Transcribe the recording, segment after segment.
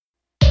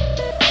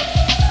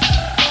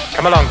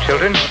Come along,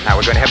 children. Now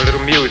we're going to have a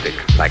little music,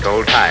 like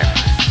old times.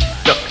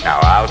 Look, now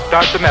I'll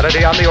start the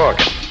melody on the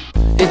organ.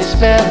 It's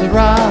Spare the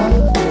Rock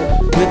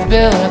with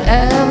Bill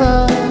and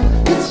Ella.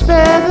 It's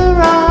Spare the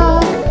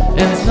Rock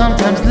and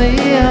sometimes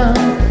Liam.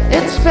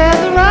 It's Spare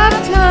the Rock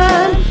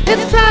time.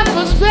 It's time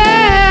for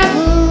Spare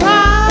the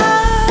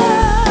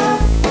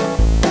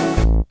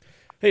Rock.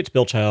 Hey, it's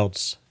Bill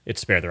Childs. It's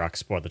Spare the Rock,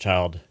 Spoil the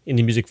Child.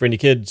 Indie music for indie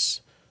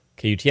kids.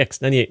 KUTX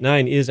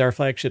 98.9 is our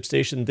flagship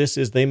station. This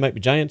is They Might Be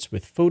Giants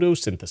with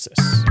Photosynthesis.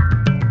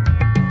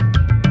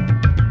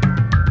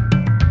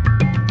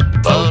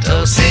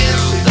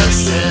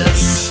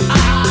 Photosynthesis.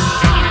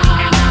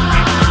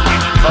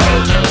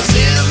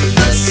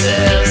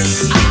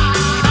 Photosynthesis.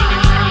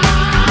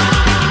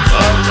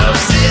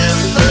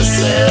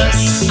 Photosynthesis.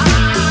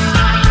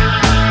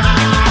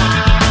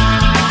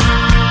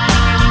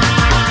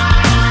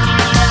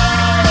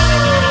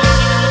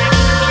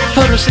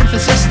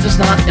 Photosynthesis does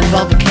not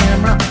involve a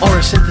camera or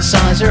a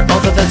synthesizer,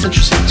 although that's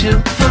interesting too.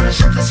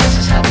 Photosynthesis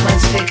is how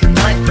plants take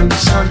light from the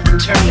sun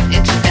and turn it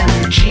into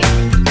energy.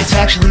 It's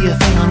actually a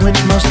thing on which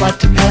most life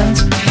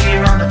depends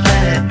here on the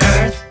planet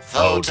Earth.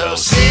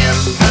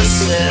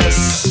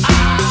 Photosynthesis.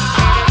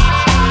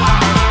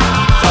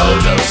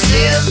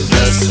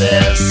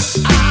 Photosynthesis.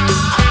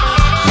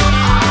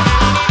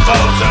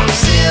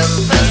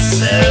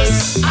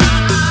 Photosynthesis.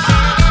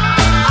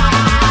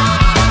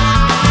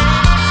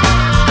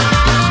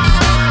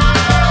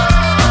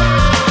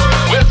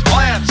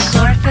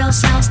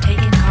 Cells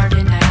taking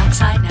carbon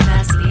dioxide, now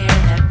that's the air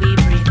that we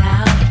breathe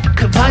out.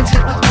 Combines it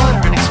with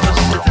water and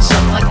exposes it to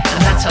sunlight,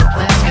 and that's how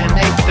plants can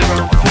make their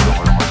own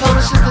food.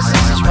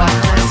 Photosynthesis is why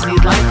plants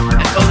need light,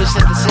 and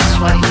photosynthesis is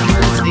why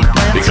humans need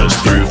plants. Because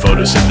through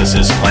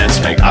photosynthesis,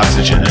 plants make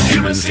oxygen, and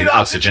humans need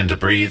oxygen to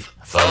breathe.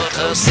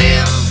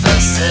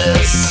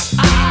 Photosynthesis.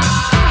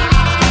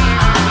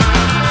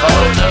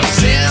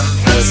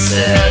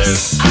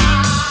 Photosynthesis.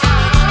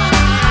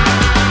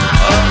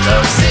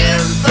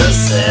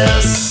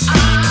 Photosynthesis.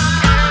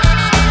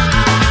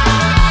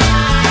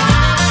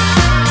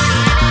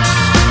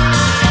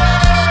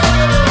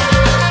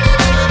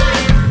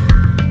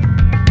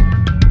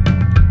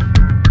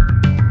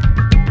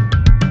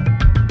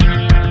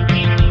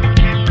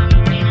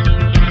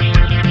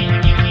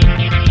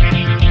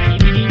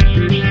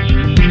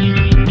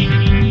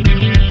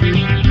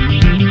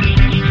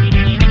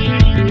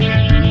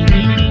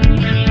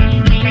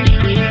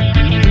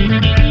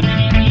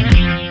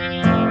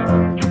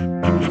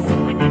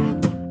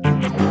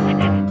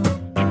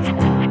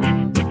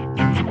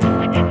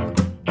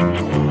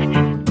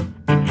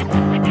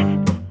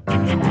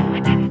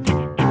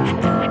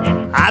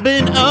 I've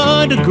been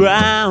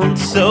underground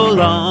so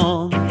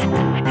long.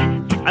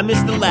 I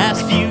missed the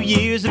last few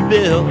years of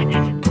Bill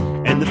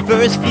and the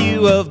first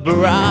few of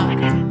Barack.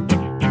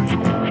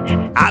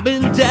 I've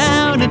been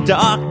down in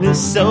darkness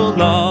so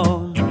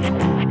long.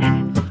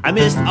 I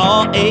missed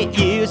all 8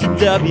 years of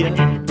W.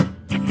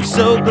 I'm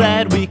so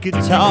glad we could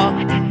talk.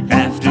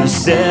 After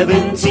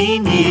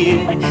 17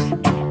 years,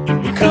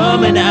 we're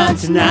coming out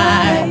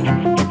tonight.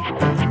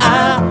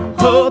 I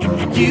hope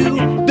you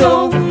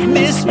don't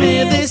miss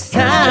me this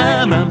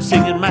time. I'm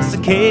singing my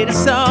cicada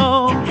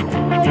song.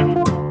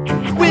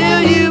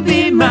 Will you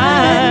be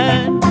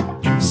mine?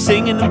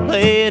 Singing and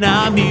playing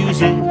our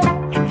music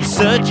for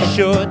such a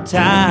short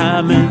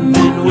time, and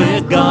then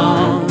we're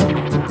gone.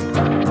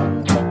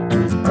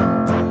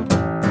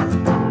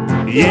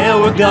 Yeah,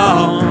 we're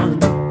gone.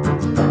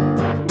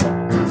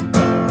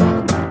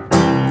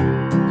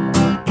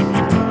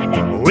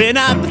 We're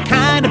not the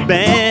kind of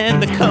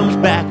band that comes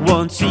back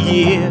once a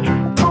year.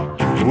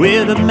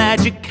 We're the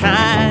magic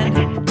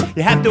kind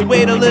you have to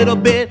wait a little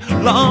bit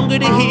longer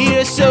to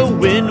hear. So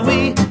when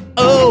we,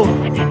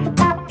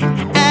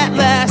 at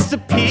last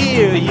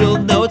appear, you'll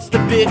know it's the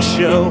big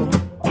show,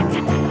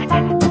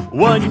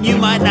 one you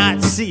might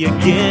not see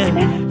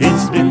again.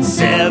 It's been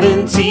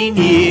 17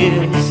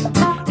 years,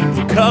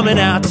 we're coming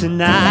out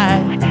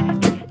tonight.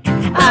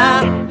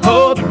 I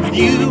hope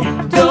you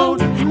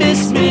don't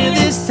miss me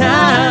this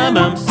time.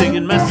 I'm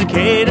singing my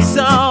cicada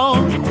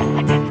song.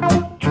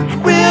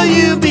 Will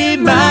you be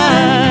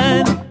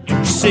mine?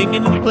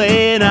 Singing and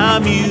playing our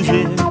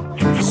music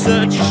for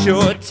such a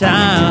short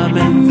time,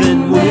 and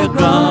then we're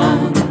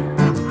gone.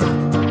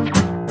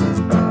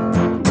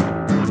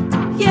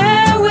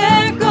 Yeah,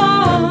 we're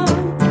gone.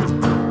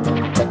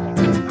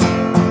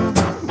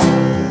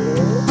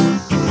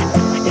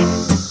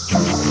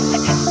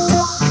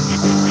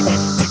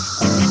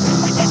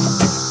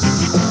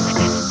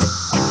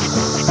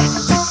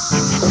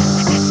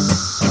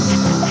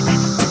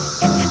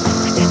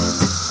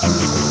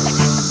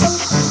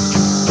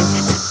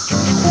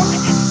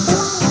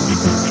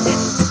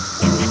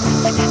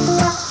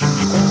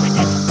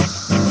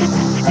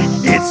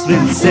 It's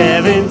been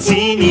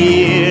 17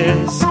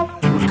 years,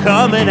 we're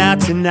coming out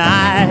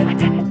tonight.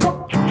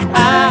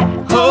 I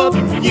hope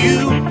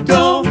you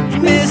don't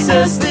miss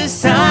us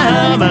this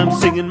time. I'm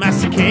singing my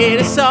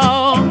cicada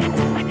song.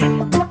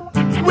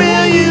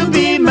 Will you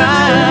be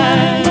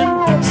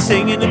mine?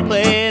 Singing and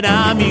playing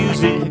our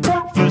music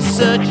for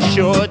such a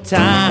short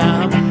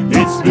time.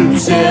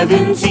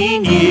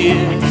 17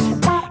 years,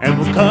 and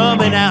we're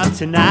coming out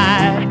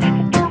tonight.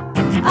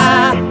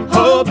 I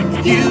hope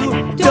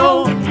you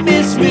don't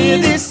miss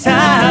me this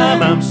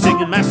time. I'm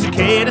singing my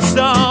cicada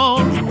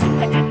song.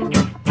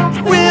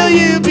 Will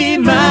you be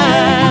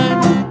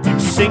mine?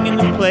 Singing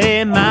and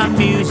playing my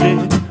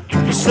music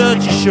for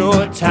such a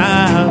short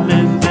time,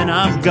 and then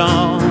I'm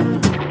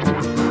gone.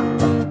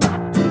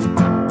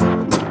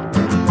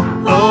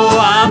 Oh,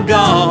 I'm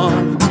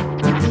gone.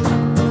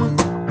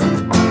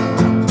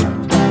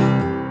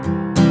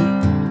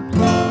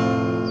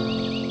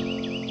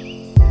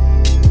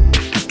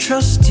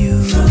 Trust you,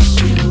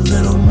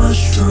 little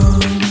mushroom.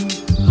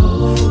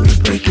 Oh,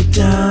 to break it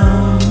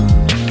down,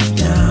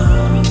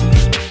 down,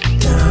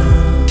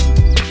 down.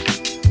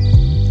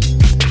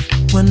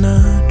 When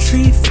a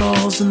tree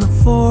falls in the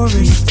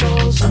forest,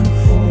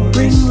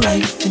 bring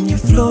life and you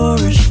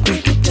flourish.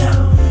 Break it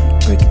down,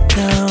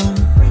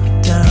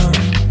 down,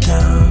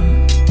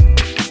 down.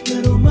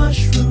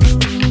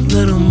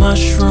 Little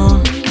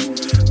mushroom,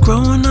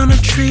 growing on a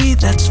tree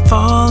that's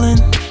fallen,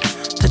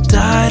 that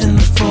died in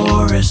the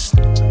forest.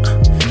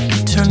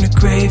 Turn the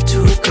grave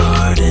to a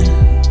garden.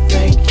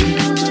 Thank you,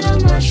 little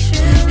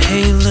mushroom.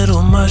 Hey,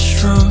 little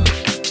mushroom.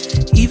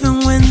 Even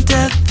when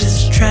death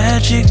is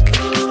tragic,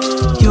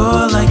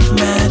 you're like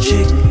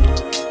magic.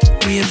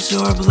 We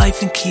absorb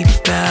life and keep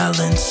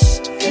balance.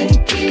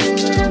 Thank you,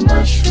 little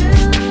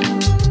mushroom.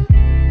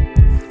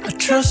 I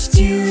trust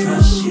you,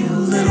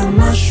 little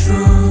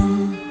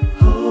mushroom.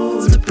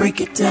 Oh, to break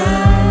it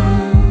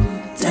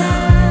down,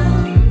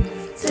 down,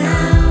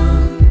 down.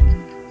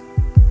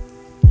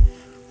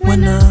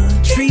 When a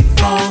tree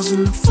falls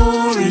in the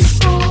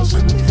forest,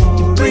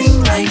 you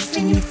bring life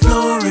and you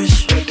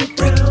flourish. Break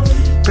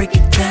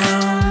it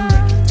down,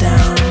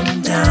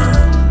 down,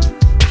 down.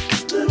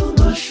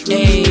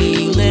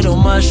 Hey, little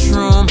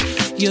mushroom,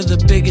 you're the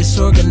biggest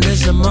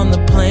organism on the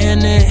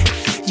planet.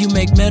 You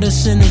make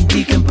medicine and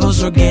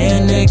decompose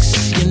organics.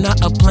 You're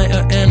not a plant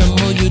or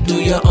animal, you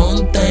do your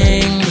own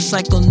thing.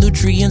 Recycle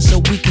nutrients so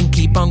we can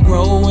keep on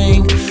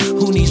growing.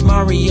 Who needs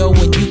Mario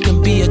when you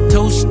can be a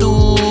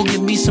toadstool?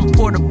 Give me some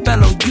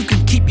portobello, you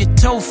can keep your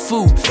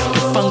tofu. The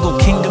fungal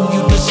kingdom,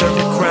 you deserve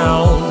a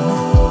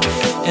crown.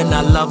 And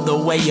I love the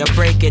way you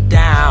break it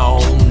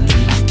down.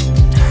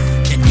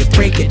 And you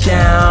break it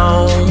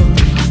down.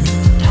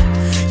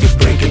 You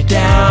break it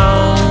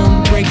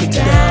down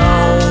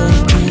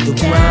to the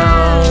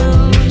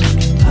ground.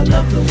 I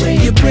love the way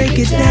you break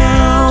it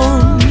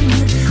down.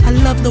 I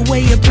love the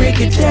way you break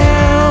it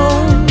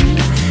down.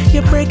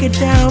 You break it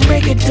down to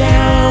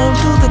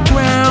the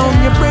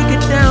ground. You break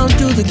it down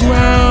to the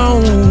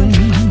ground.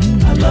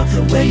 I love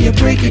the way you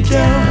break it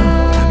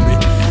down.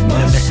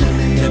 Let me see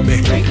you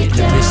break it.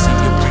 Let me see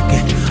you break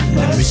it.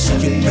 Let me see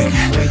you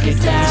break it.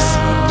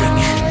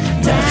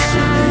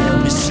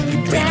 Let me see you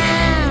break it.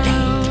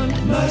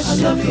 I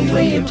love the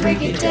way you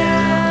break it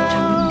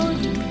down.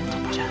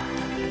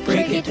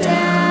 Break it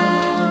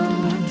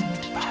down.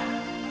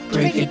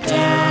 Break it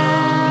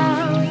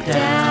down,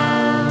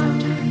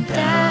 down,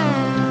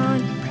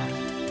 down.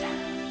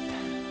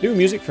 New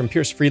music from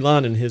Pierce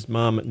Freelon and his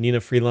mom, Nina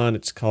Freelon.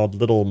 It's called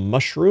Little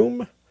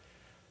Mushroom.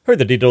 Heard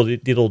the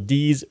Diddle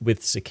D's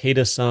with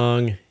Cicada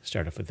Song.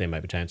 Start off with They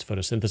Might Be Giants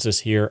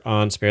Photosynthesis here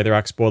on Spare the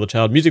Rock, Spoil the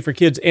Child. Music for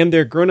kids and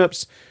their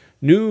grown-ups.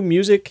 New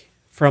music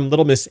from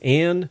Little Miss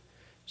Anne.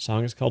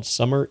 Song is called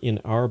Summer in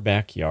Our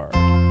Backyard.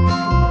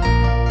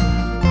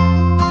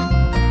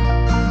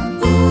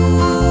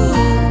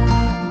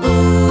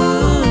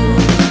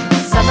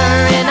 Summer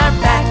in our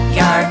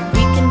backyard,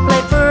 we can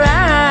play for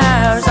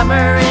hours.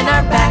 Summer in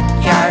our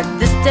backyard,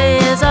 this day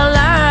is all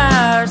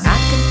ours. I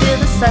can feel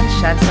the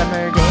sunshine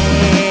summer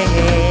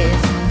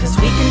days, 'cause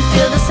we can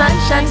feel the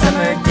sunshine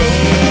summer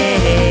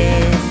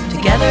days.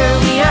 Together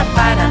we are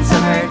fine on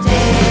summer days.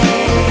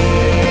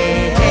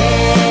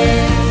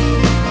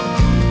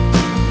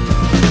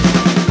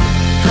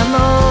 Come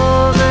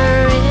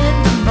over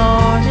in the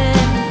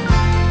morning,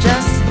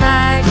 just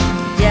like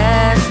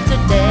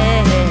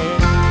yesterday.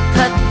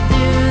 Cut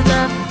through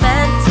the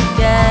fence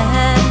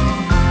again.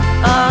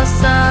 All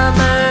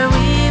summer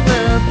we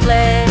will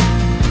play,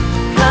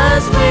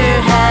 'cause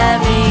we're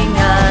having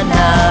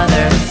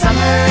another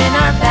summer in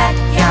our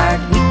backyard.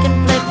 We can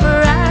play for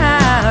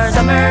hours.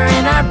 Summer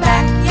in our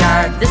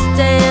backyard, this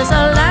day is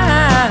all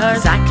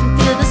ours. I can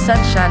feel the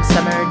sunshine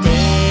summer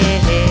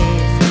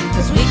days,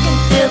 'cause we can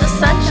feel the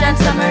sunshine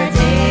summer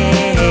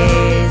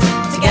days.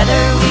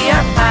 Together we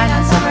are fine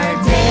on summer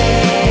days.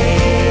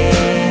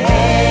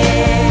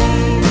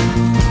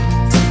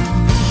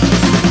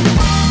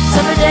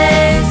 Summer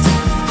days,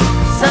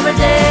 summer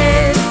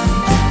days,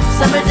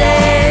 summer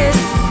days,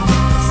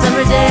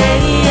 summer days.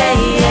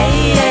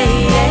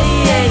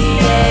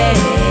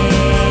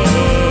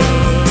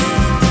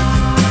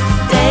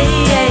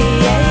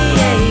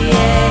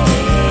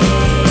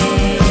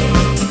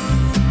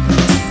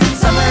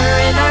 Summer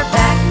in our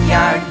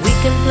backyard, we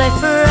can play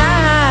for hours.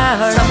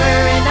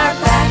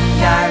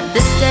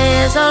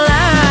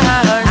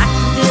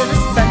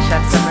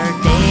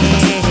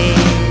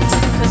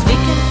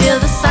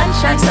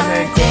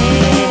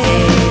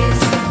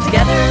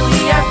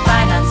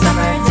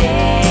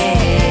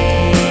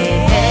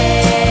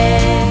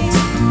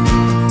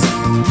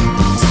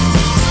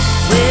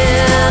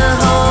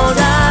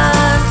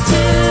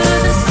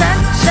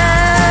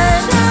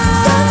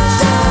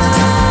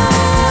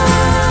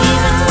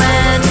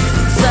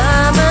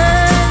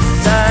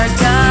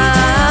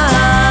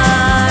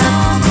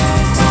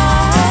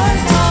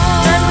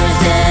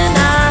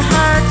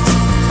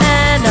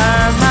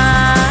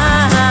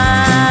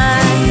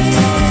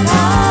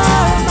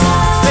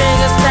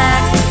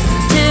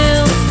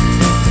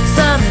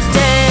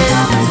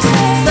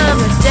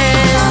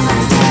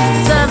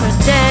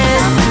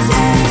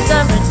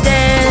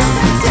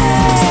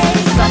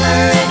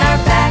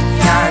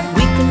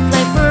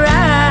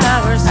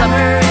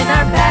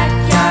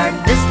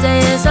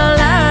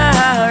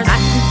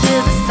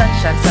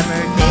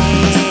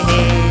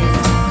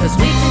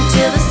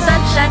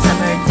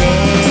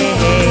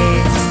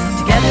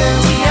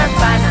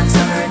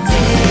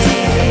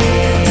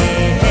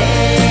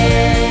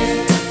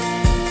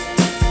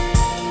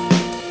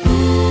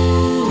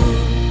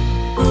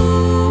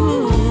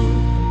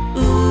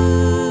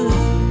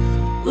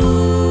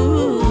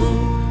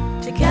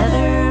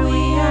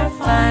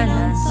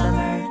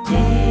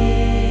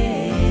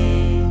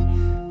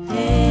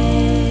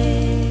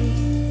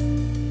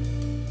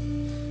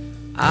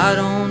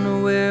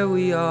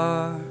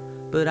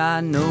 but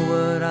I know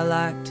what I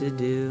like to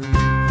do.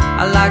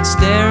 I like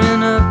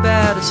staring up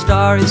at a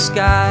starry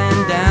sky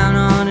and down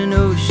on an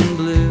ocean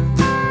blue.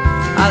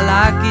 I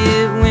like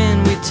it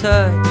when we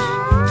touch.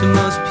 To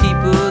most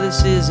people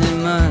this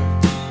isn't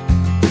much,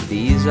 but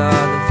these are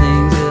the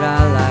things that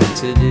I like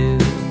to do.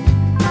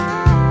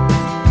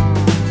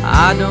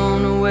 I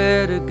don't know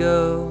where to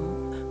go,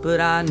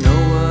 but I know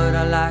what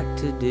I like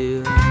to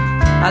do.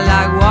 I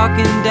like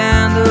walking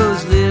down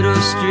those little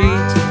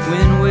streets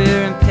when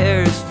we're in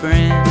Paris,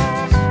 France.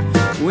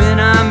 When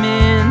I'm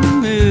in the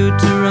mood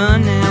to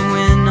run and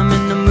when I'm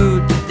in the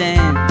mood to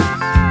dance.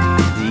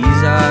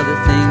 These are the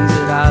things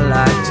that I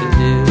like to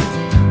do.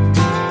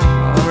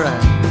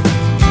 Alright.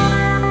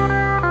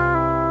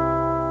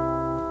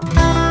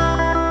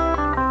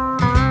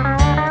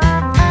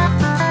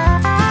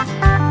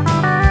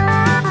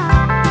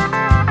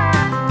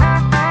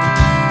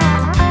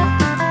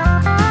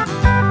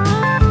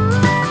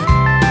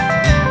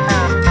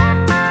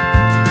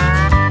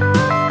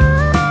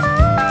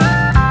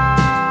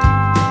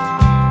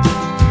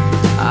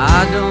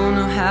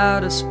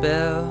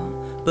 Spell,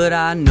 but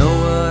I know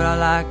what I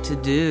like to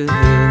do.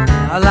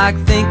 I like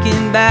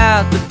thinking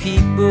about the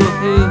people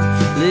who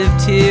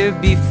lived here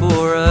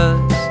before us.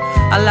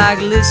 I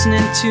like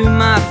listening to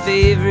my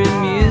favorite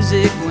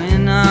music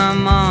when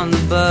I'm on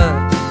the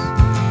bus.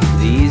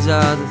 These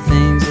are the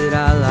things that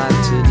I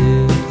like to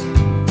do.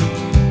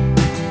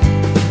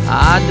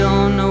 I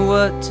don't know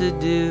what to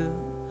do,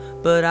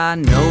 but I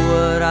know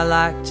what I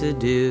like to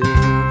do.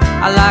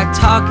 I like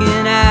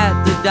talking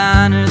at the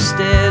diner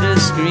instead of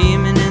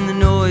screaming in the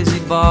noisy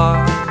bar.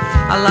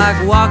 I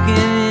like walking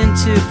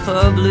into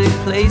public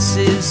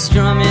places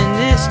strumming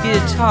this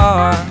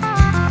guitar.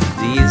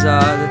 These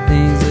are the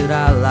things that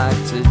I like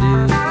to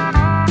do.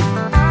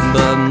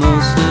 But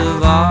most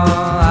of all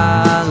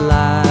I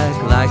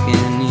like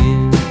liking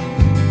you.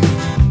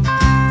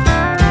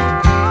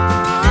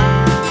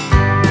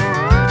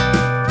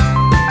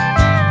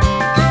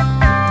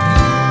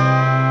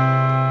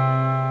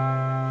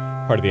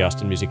 Part of the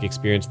Austin Music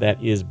Experience.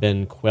 That is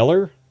Ben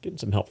Queller, getting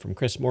some help from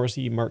Chris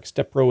Morrissey, Mark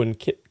Stepro, and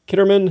Kit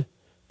Kitterman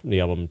from the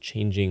album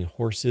Changing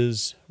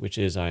Horses, which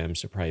is, I am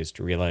surprised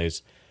to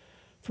realize,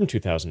 from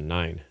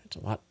 2009. It's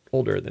a lot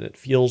older than it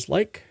feels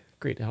like.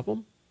 Great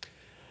album.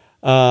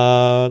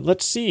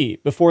 Let's see.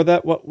 Before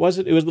that, what was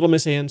it? It was Little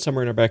Miss Anne,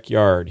 Somewhere in Our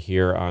Backyard,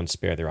 here on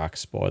Spare the Rock,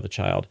 Spoil the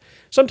Child.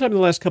 Sometime in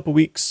the last couple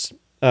weeks,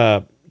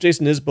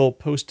 Jason Isbell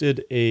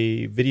posted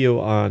a video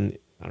on,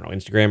 I don't know,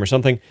 Instagram or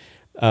something,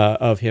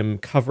 of him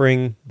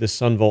covering the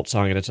Son Volt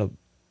song, and it's an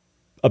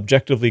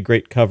objectively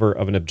great cover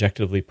of an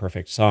objectively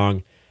perfect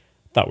song.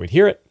 Thought we'd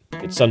hear it.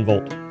 It's Son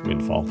Volt,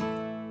 Windfall.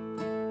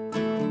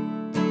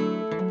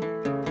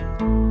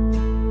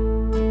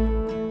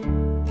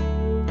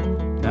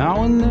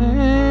 Now and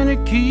then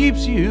it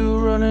keeps you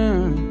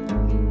running,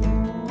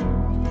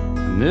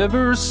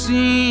 never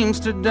seems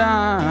to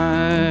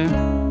die.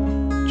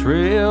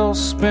 Trail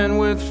spent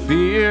with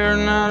fear,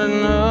 not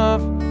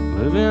enough,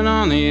 living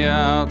on the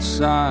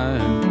outside.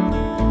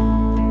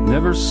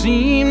 Never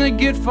seem to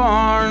get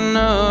far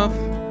enough,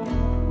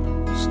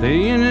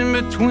 staying in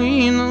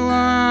between the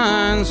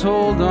lines.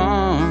 Hold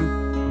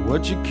on to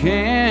what you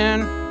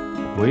can,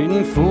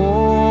 waiting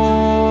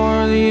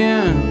for the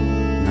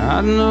end,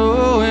 not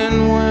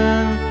knowing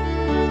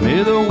when.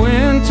 May the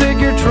wind take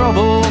your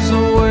troubles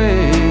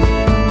away,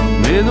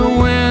 may the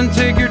wind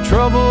take your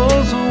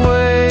troubles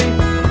away.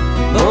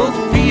 Both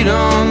feet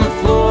on the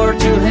floor,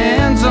 two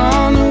hands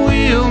on the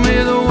wheel.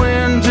 May the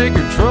wind take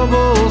your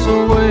troubles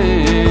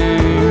away.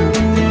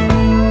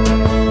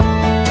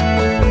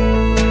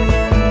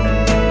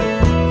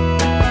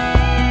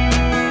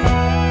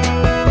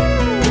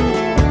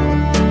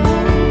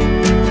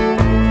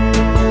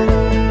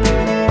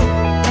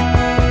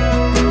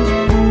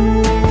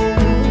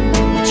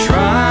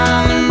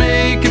 Trying to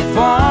make it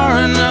far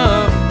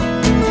enough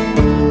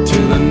to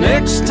the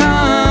next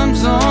time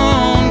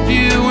zone,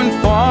 few and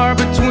far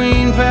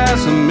between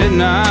past the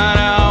midnight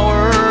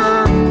hour.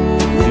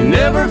 You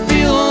never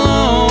feel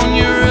alone,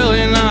 you're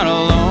really not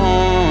alone.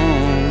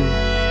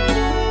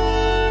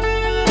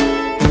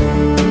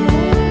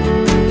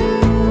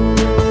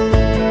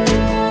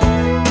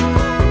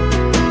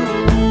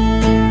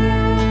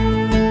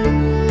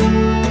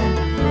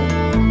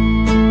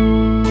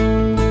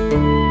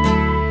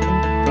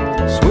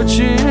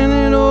 Switching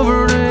it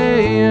over to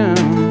AM,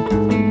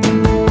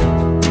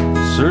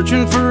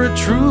 searching for a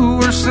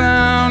truer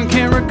sound,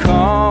 can't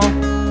recall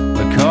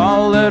the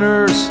call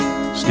letters,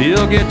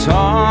 steel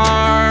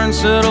guitar and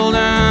settle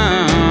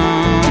down.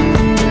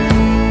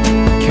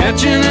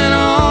 Catching an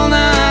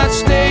all-night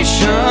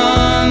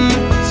station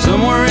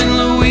somewhere in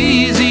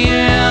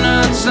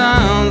Louisiana. It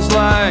sounds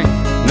like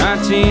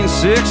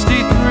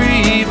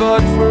 1963,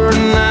 but for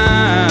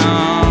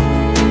now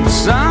it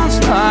sounds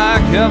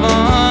like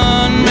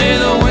heaven. May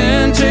the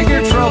wind take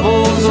your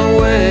troubles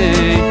away,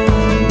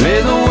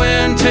 may the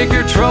wind take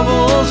your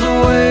troubles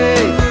away.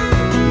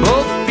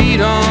 Both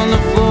feet on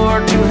the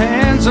floor, two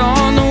hands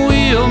on the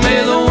wheel.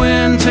 May the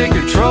wind take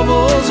your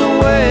troubles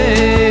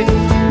away,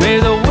 may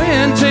the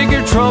wind take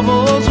your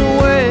troubles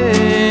away.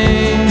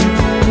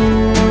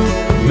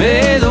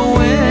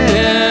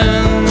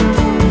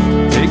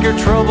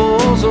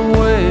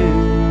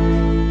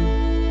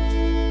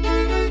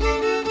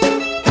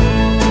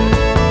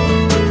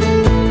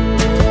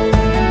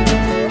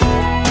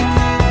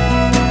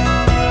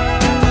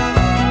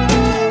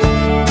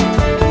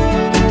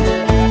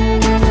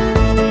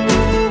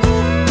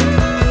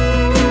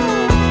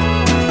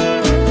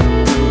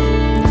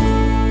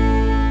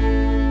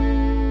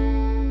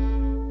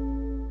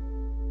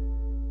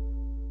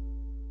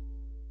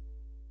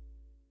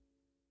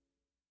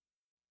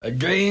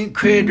 Drink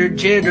Critter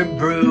Jitter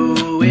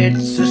Brew,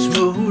 it's a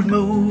smooth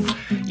move.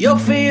 You'll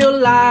feel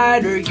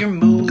lighter, your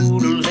mood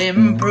will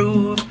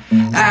improve.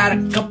 Add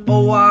a cup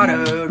of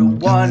water to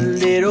one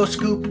little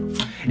scoop.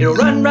 It'll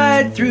run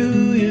right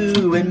through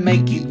you and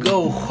make you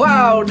go,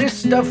 wow, this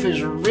stuff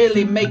is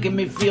really making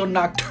me feel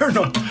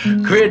nocturnal.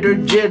 Critter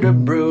Jitter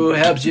Brew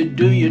helps you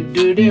do your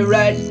duty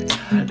right.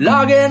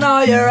 Log in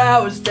all your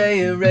hours,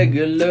 staying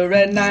regular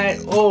at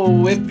night.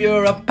 Oh, if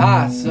you're a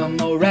possum,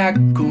 a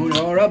raccoon,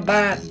 or a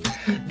bat,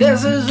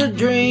 this is a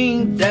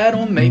drink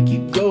that'll make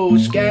you go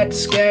scat,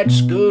 scat,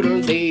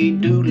 scoodle-dee,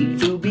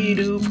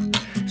 doodle-doobie-doop.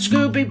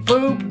 Scoopy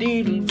poop,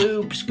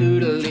 deedle-doop,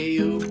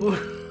 scoodle-dee-oop.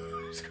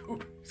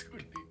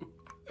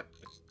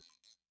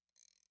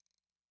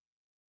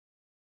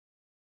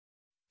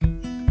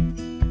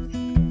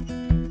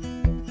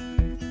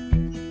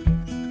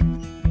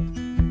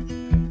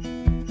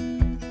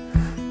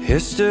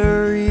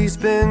 History's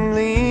been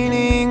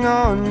leaning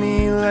on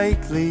me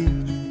lately.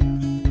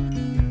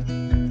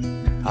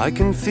 I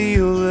can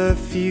feel the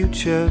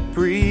future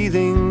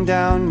breathing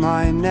down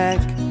my neck.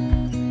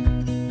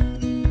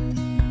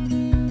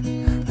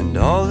 And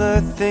all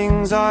the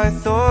things I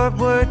thought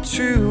were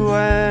true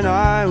when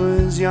I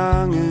was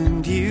young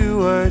and you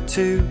were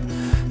too,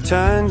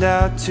 turned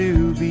out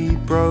to be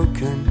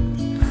broken.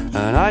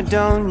 And I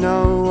don't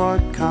know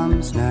what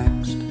comes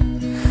next.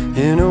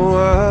 In a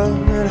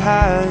world that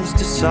has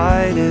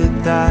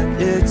decided that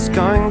it's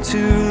going to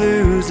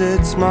lose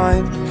its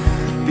mind,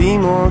 be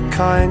more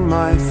kind,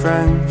 my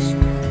friends.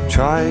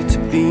 Try to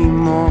be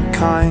more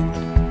kind.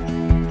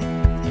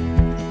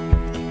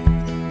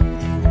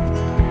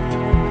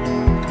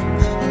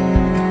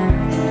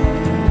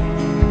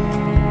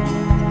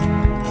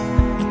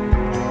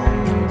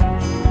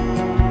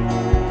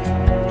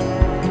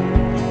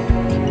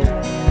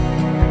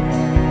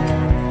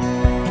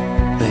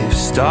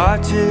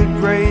 Started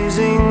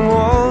raising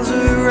walls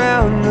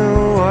around the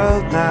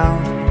world now,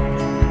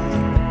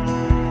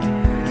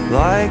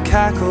 like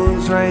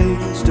hackles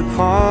raised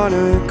upon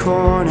a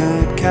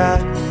cornered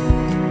cat.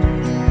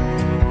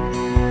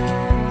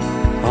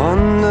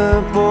 On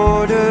the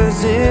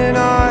borders in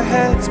our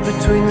heads,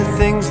 between the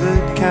things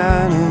that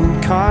can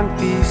and can't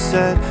be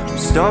said, we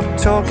stop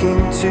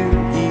talking to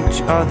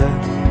each other,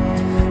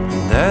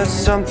 and there's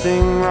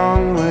something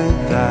wrong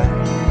with that.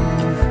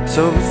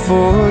 So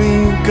before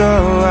you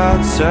go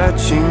out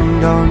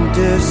searching, don't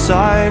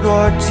decide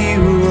what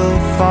you will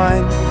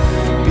find.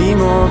 Be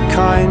more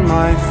kind,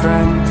 my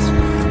friends.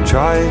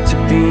 Try to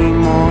be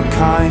more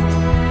kind.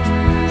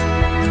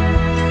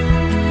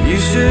 You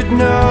should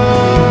know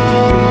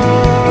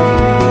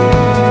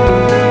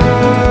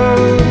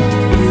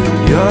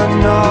you're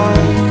not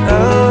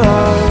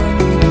alone.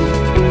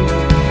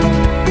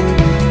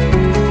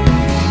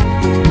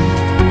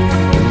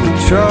 And the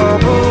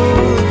trouble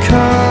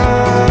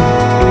comes,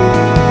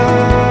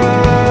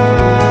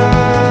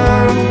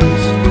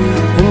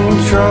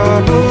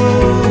 trouble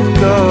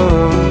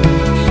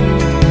goes.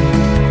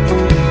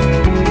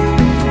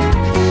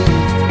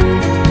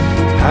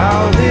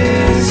 How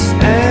this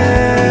ends,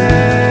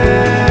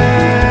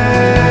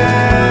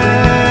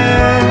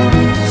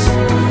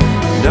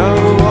 no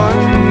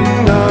one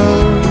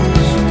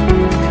knows.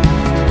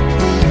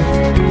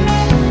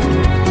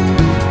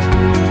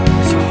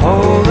 So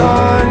hold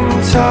on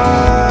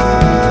tight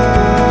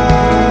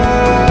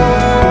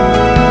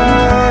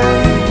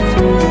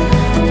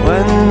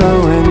when the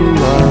wind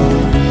blows.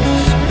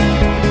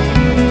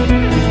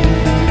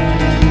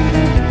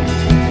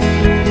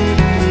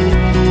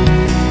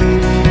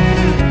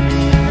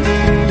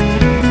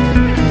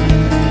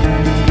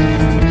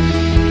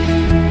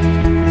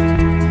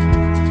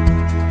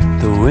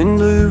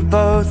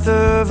 Both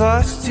of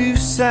us to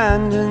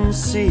sand and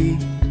sea,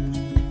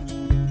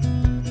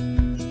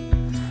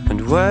 and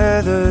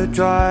where the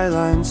dry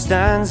line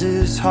stands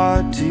is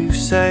hard to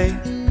say.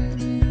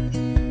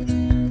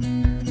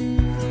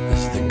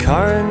 As the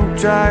current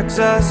drags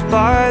us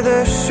by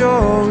the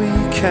shore, we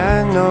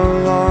can no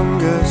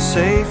longer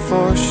say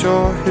for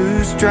sure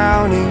who's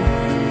drowning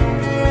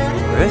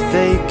or if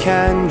they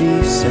can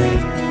be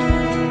saved.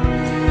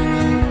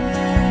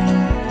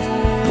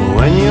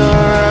 When you're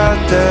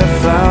out there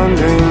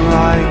floundering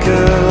like a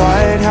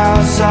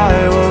lighthouse,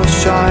 I will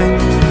shine.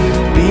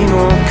 Be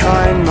more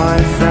kind, my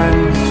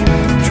friends.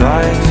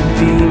 Try to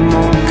be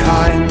more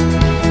kind.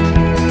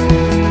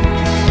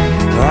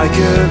 Like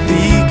a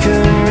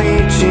beacon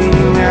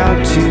reaching out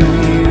to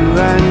you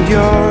and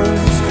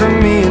yours from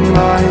me and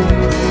mine.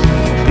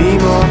 Be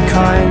more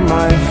kind,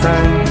 my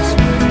friends.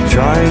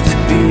 Try to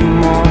be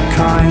more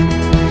kind.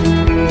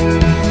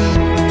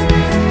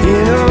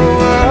 In a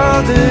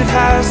world that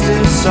has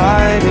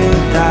decided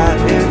that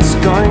it's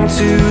going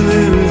to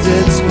lose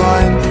its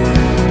mind,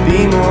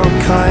 be more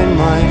kind,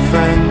 my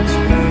friends.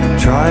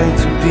 Try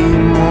to be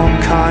more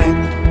kind.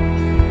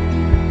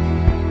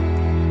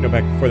 Go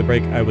back before the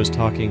break, I was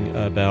talking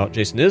about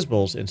Jason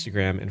Isbell's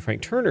Instagram, and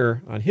Frank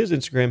Turner on his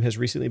Instagram has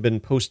recently been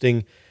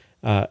posting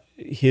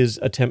his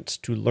attempts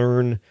to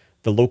learn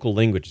the local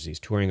languages. He's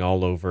touring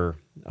all over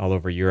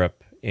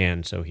Europe,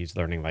 and so he's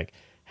learning like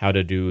how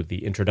to do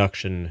the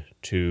introduction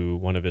to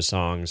one of his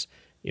songs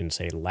in,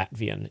 say,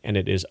 Latvian, and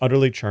it is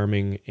utterly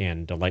charming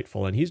and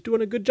delightful, and he's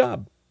doing a good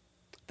job.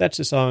 That's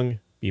his song,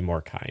 Be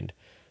More Kind,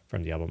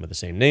 from the album of the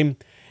same name.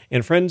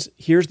 And friends,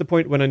 here's the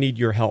point when I need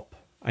your help.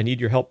 I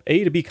need your help,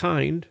 A, to be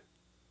kind,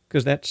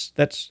 because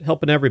that's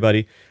helping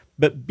everybody,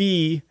 but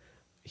B,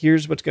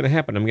 here's what's going to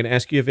happen. I'm going to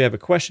ask you if you have a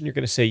question. You're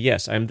going to say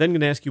yes. I'm then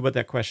going to ask you what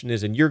that question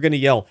is, and you're going to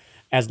yell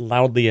as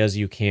loudly as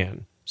you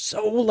can.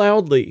 So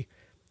loudly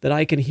that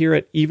I can hear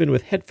it even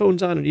with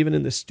headphones on and even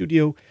in the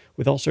studio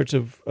with all sorts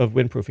of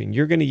windproofing.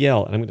 You're going to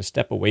yell, and I'm going to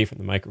step away from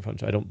the microphone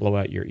so I don't blow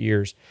out your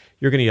ears.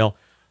 You're going to yell,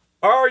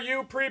 "Are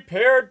you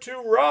prepared to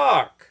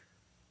rock?"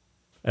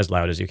 as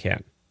loud as you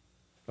can.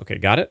 Okay,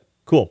 got it?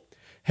 Cool.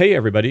 Hey,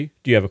 everybody,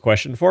 do you have a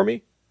question for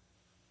me?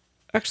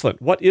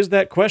 Excellent. What is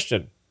that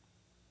question?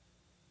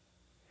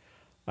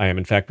 I am,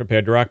 in fact,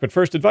 prepared to rock, but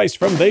first advice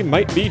from They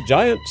Might Be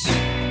Giants.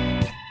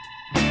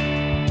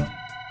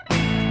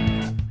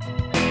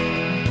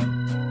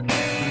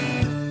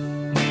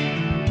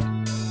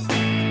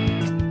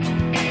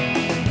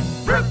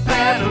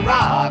 Prepare to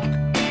rock.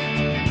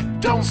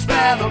 Don't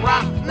spare the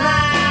rock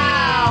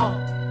now.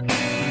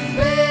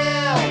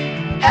 Bill,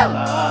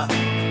 Ella,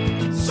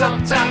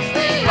 sometimes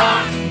they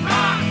rock.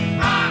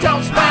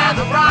 Don't spare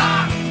the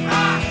rock.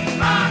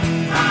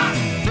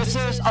 This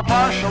is a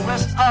partial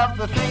list of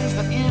the things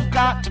that you've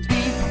got to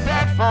be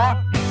prepared for.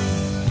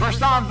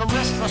 First on the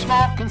list for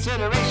small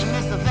consideration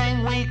is the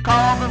thing we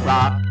call the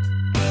rock.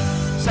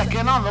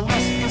 Second on the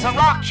list is a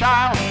rock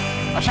child,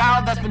 a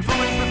child that's been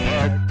fully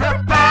prepared.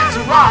 Prepare to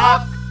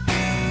rock.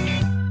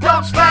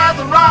 Don't spare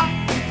the rock.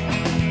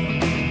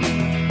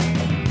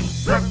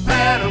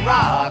 Prepare to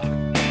rock.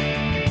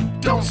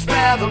 Don't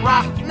spare the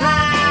rock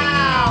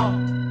now.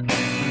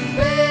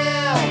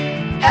 Bill,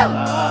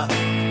 Ella,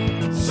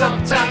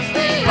 sometimes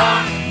they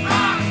rock.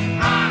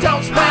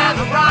 Don't spare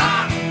the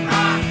rock.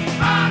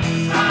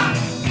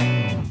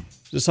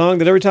 It's a song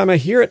that every time I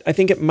hear it, I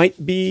think it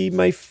might be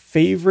my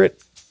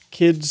favorite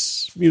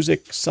kids'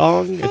 music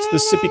song. It's the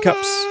Sippy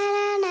Cups,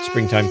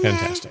 Springtime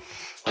Fantastic.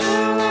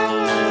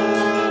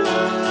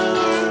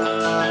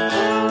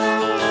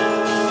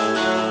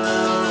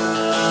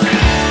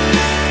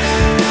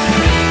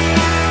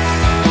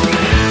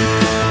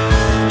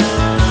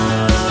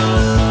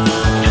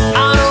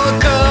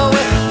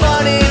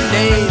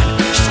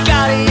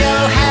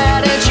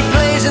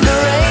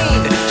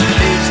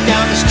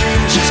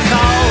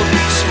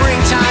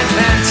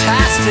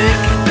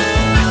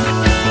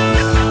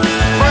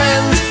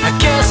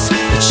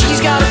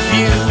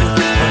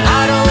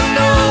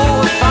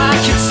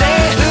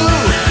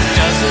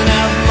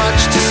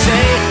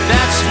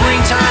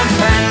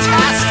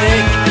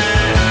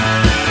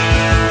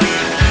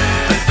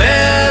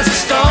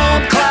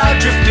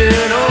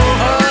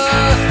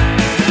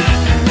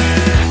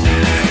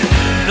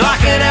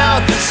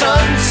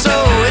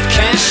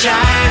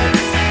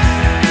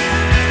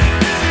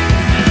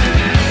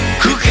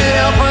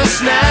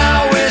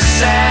 Now we're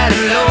sad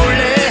and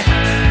lonely.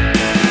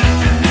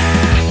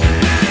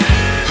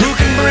 Who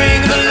can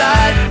bring the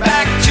light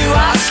back to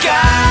our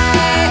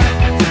sky?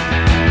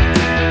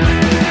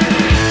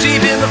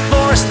 Deep in the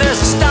forest there's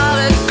a star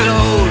that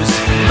glows.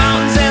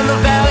 Mountains and the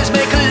valleys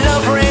make a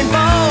love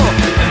rainbow.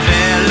 And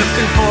they're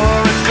looking for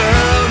a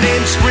girl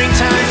named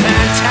Springtime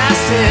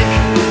Fantastic.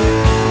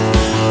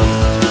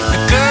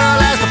 The girl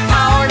has the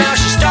power, now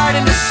she's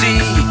starting to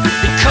see.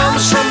 It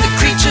comes from the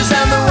creatures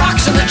and the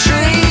rocks and the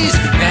trees.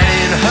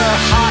 In her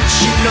heart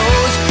she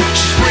knows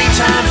she's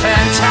springtime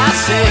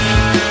fantastic.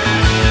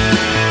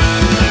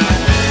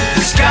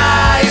 The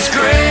sky is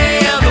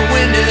gray and the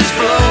wind is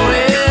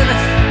blowing.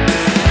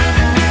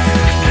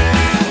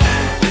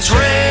 It's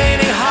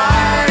raining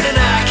hard and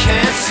I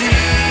can't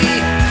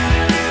see,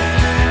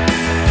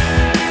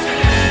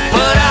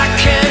 but I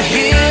can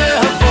hear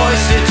her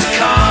voice, it's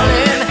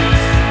calling.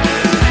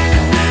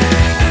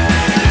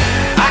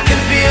 I can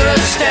feel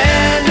her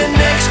standing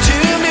next to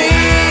me.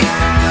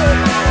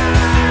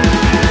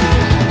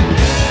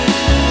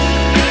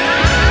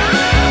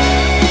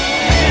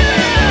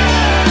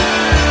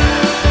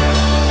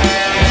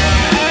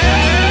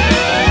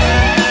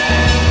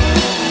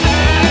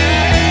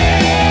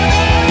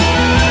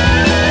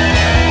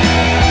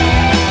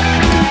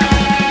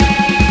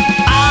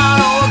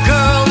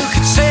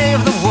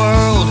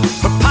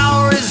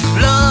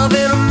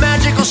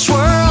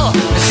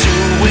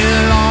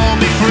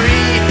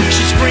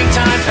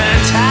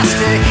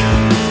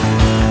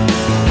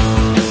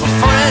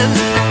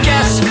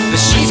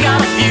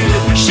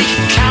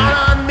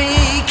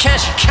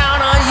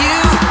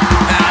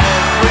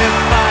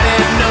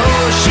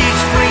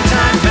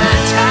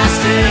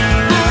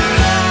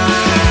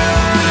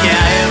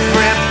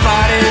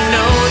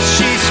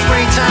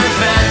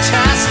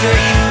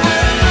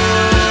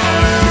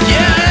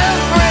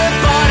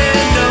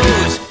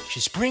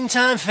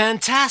 Springtime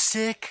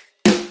fantastic.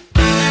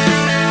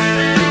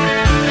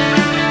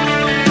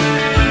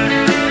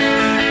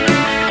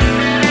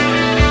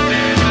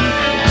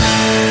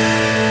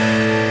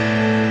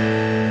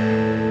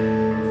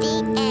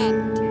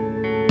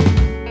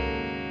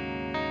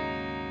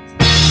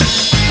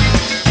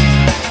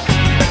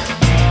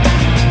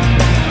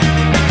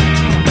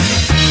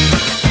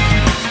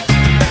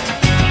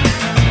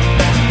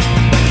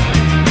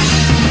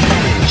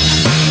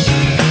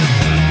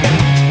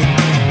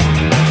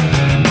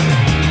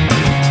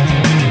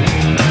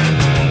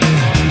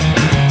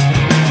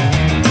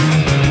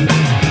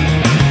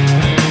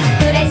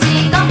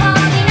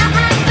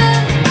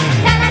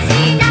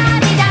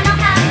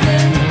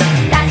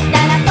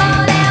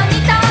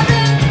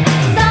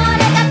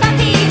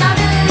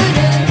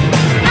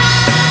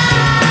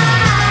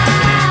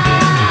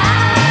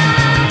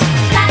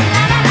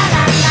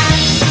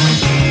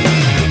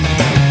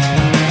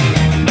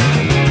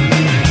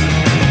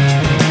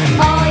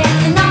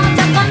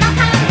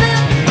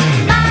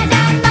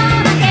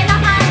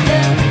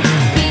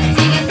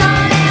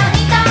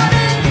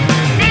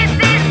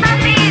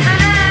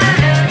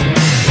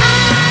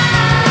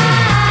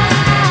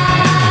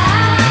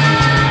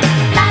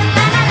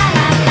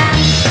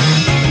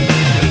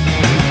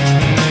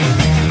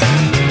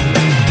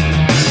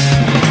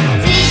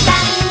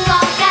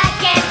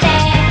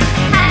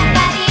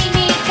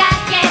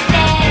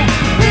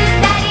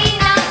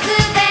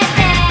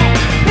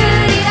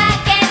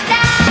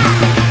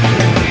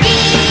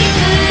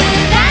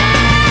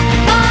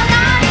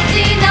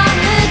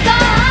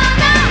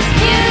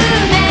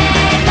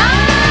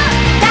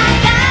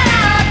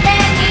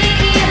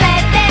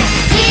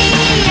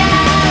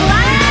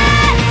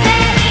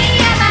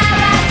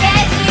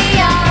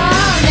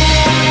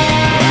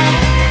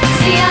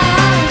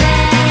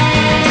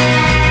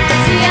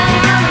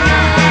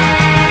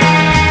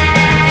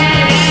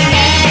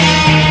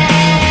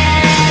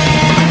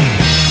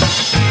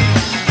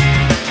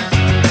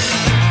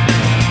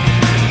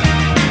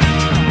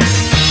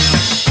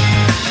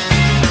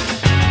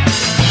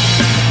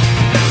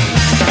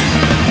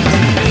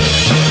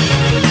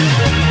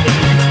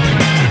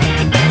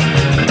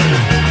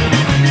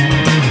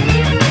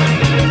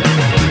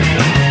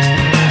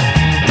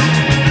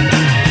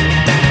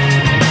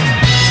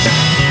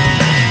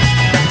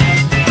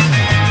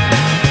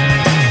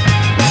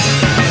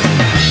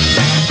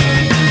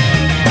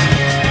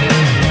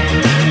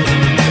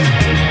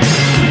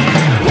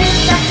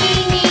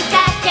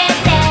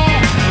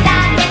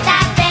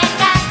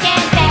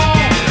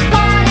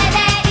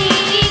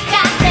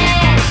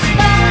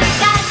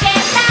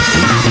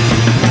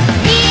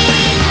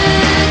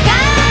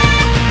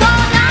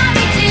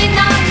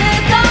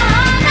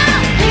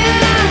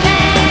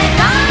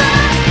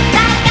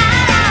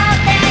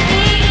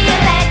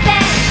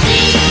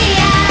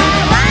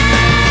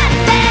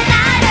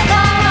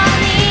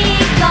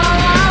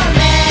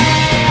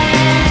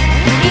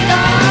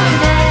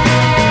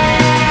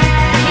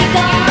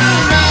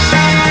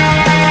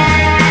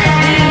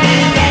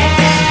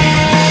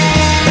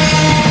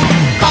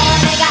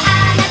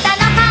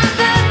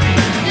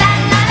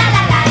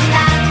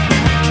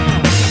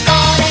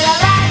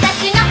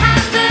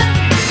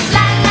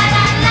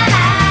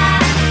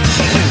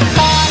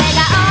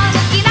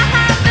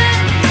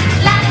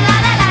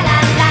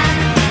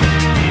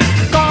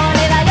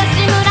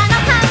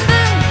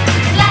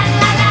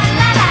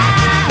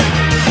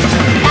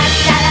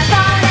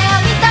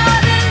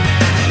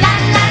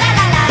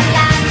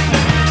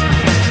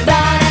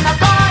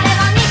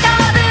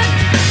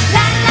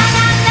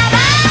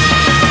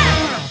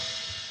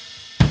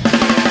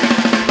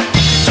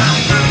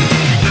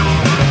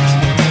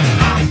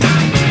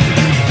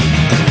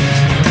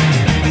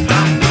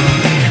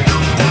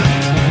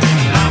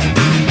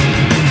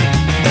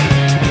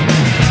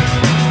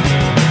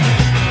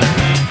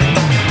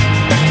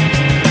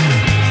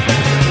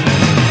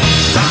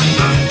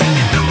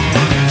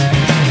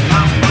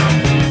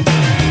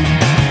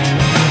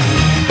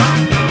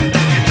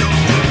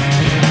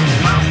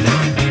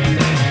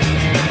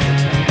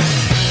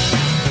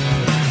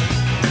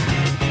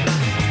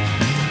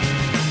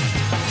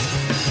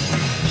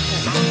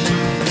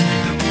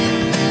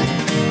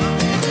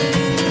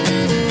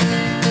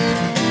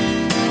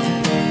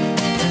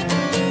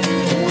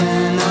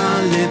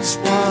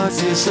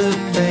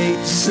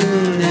 Participate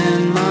soon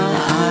and my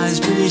eyes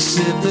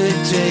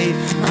precipitate.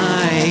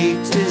 I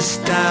hate to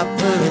stop,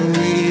 but I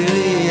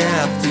really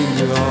have to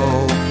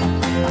go.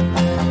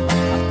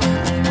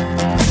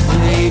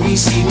 A, B,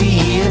 C, D,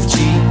 E, F, G.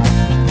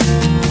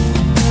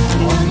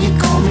 When you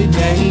call me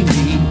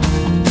baby,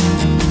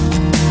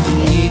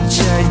 H,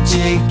 I,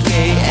 J, K,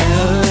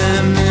 L,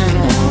 M, N,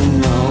 O,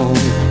 no.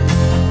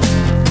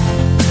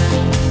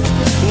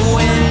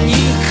 When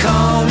you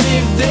call me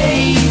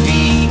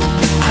baby,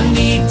 I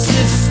need to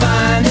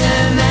find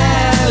an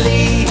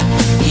alley.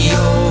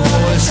 Your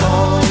voice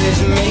always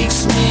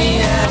makes me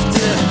have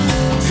to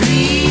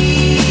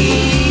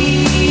breathe.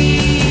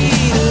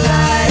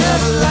 Light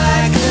up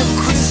like a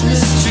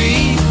Christmas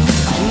tree.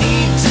 I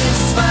need to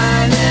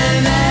find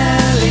an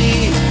alley.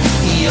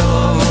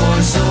 Your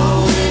voice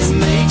always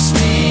makes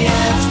me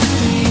have to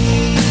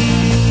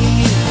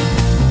breathe.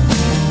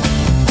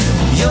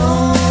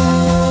 Your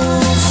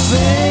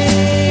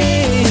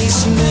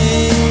face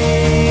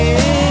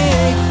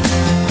make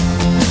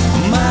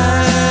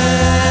my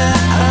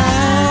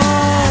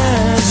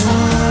eyes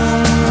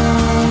run.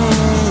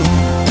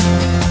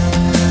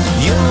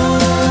 Your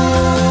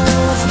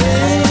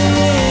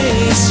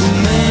face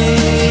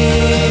makes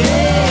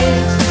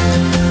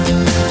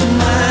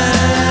my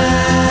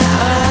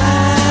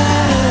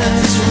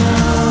eyes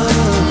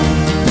run.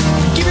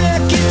 Give me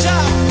that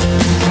guitar.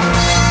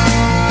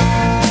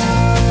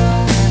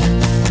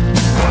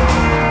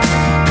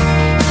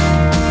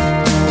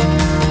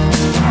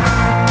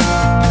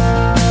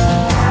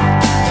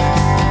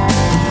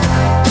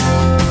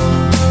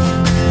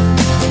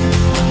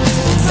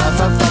 Five,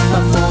 five, five,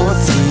 five, 4,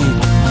 3.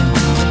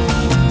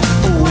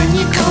 When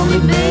you call me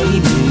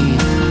baby,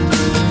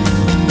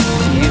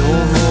 your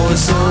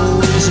voice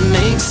always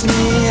makes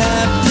me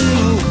have to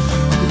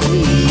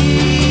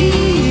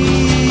breathe.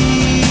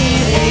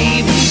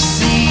 A, B, C,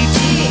 D,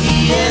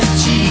 E, F,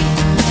 G,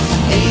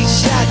 H,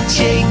 I, J,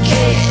 K,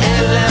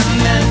 L, M,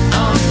 N,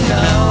 O,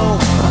 no.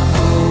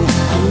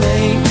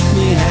 Make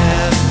me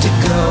have to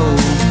go.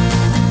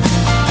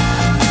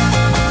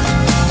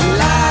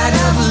 Light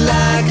up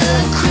like a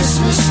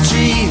Christmas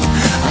tree.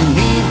 I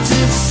need to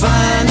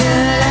find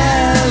an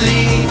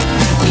alley.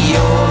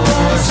 Your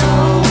voice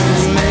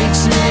always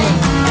makes me.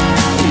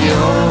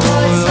 Your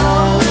voice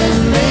always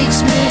makes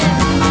me.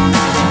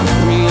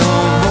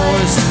 Your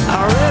voice, I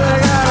really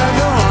gotta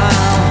go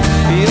now.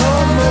 Your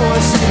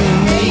voice, it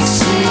makes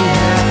me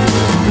have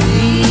to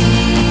breathe.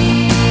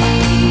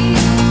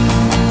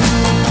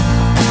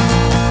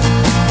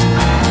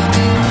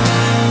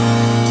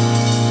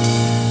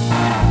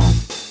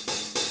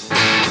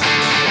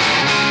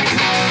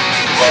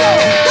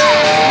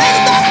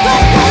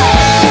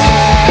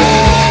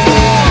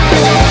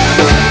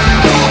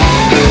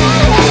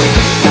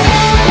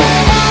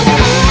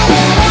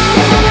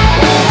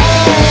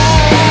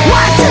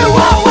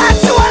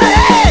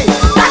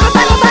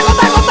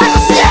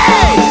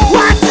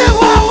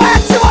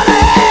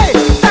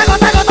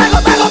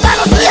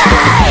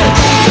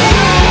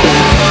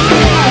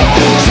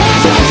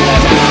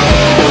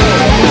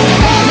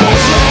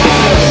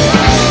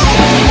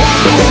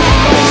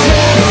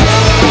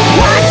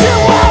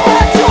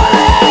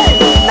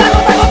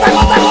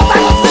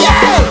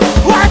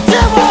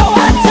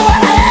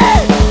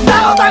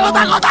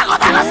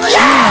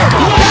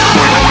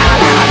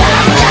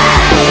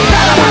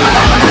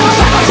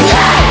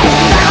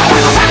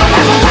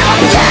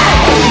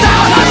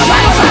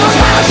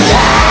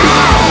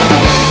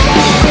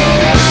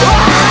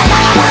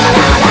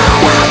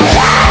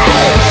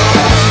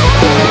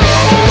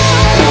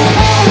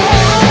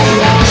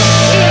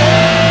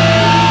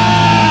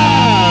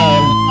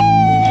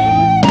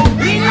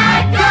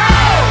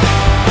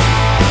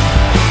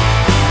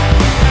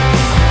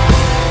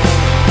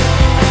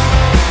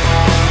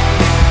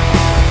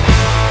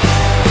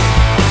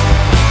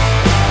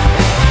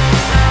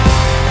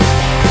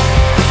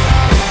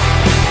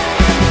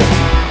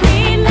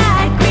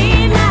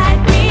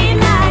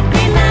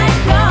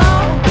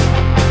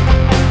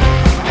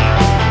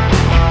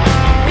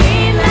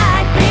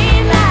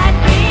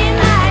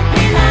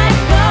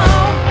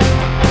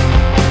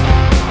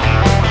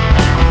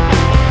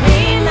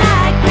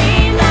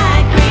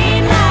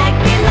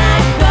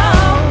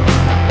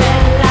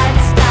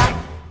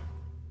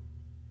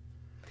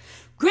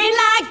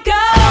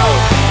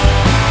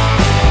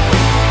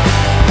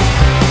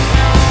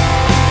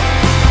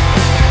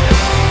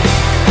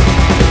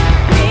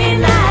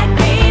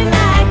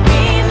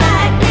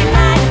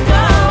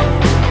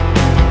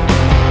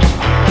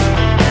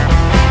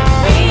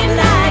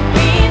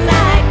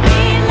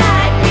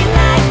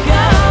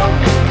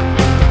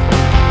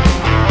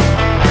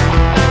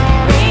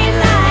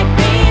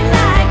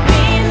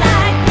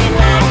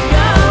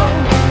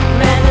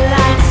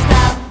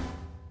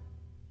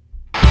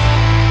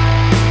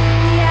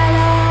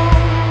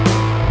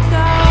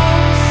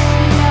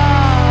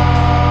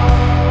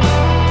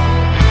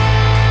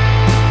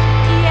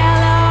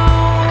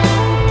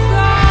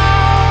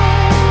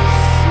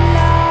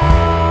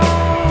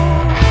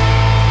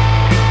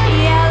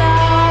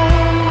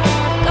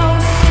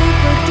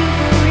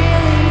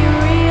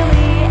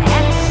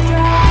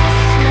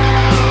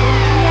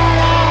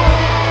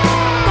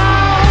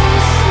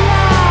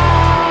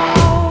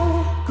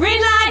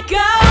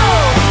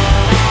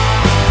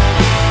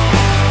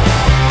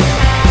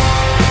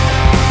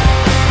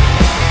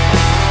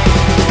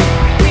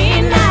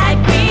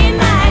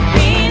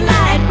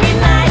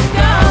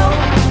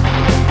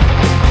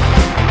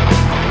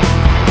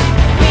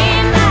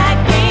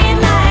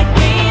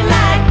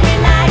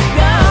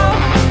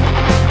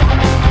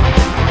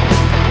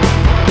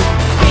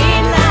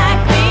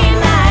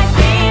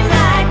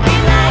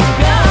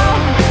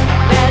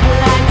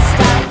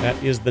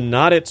 The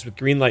Noddits with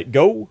Green Light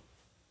Go.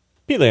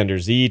 P-Lander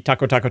Z,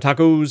 Taco Taco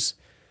Tacos.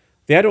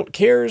 The I Don't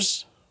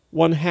Cares,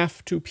 One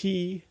Half to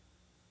P.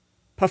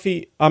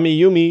 Puffy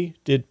Amiyumi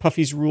did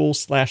Puffy's Rule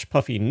 /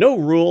 Puffy No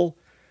Rule.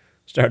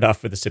 Started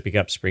off with the Sippy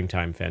Cup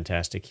Springtime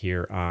Fantastic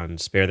here on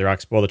Spare the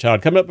Rock, Spoil the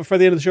Child. Coming up before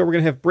the end of the show, we're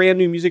going to have brand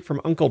new music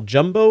from Uncle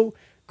Jumbo,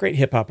 great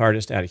hip-hop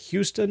artist out of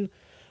Houston.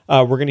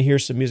 We're going to hear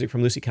some music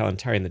from Lucy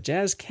Kalantari and the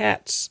Jazz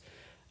Cats,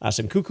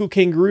 some Cuckoo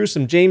Kangaroo,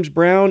 some James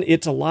Brown.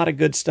 It's a lot of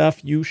good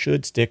stuff. You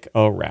should stick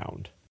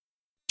around.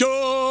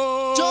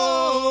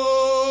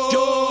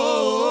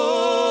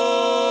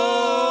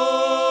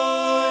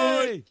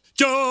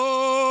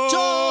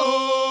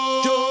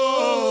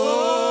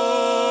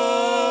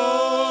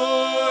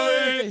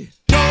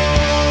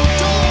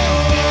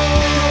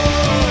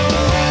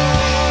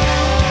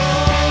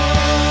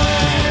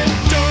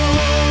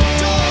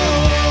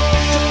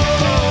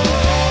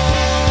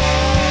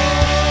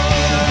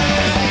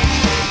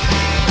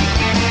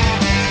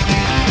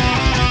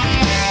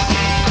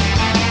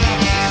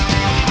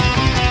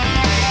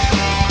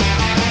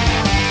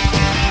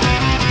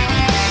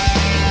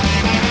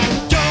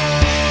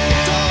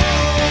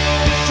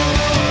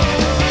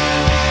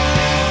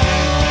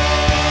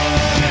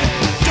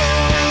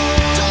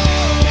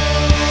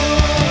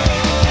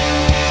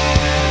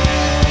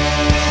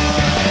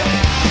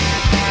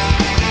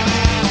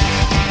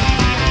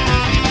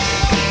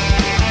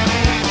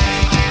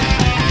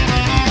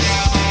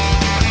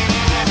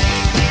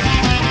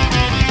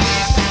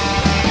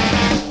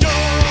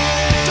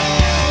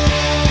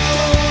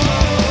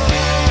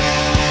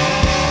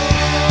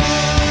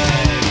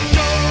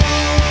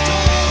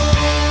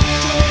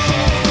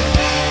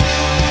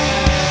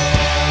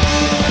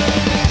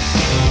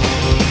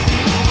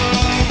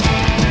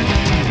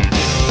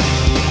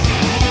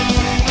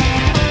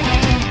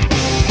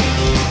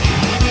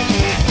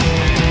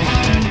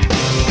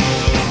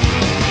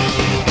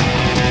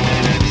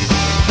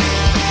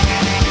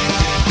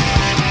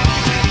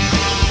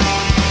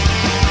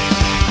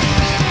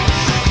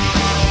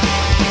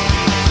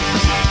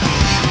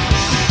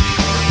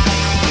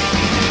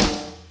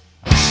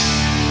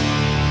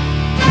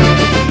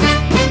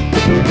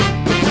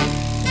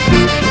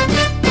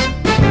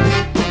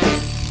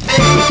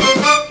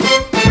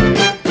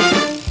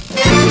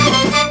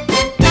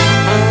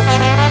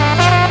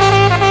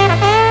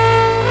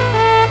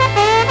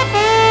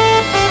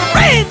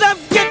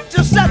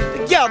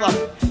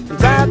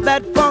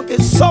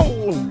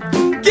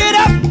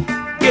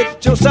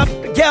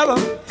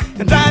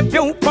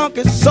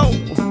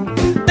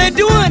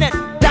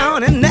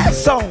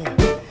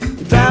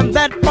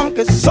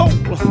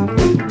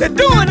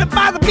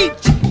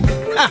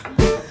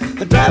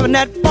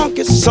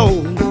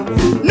 Soul.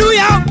 New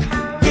York,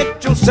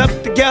 get yourself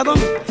together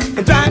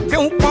and drive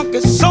your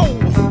funky soul.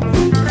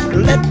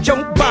 Let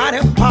your body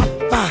pop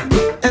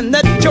and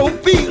let your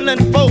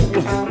feeling flow.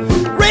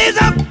 Raise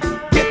up,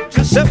 get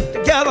yourself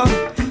together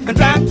and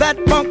drive that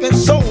funky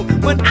soul.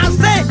 When I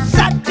say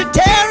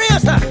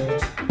Sagittarius,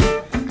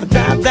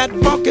 drive that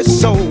funky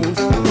soul.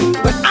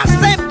 When I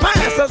say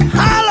Pisces,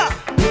 holler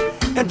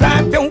and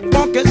drive your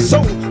funky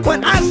soul.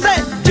 When I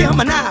say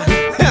Gemini,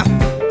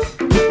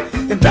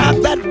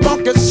 drive that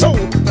funky soul.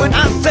 When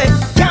I say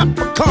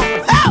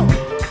Capricorn, how?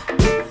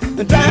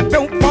 Drive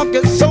your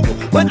funky soul.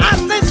 When I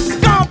say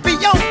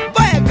Scorpio,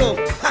 Virgo,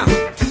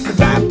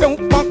 drive your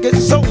funky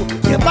soul.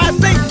 If I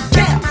say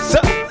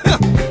Cancer,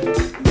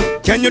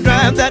 can you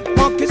drive that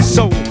funky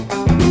soul?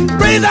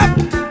 Raise up,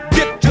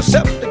 get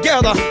yourself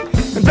together,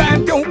 and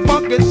drive your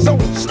funky soul.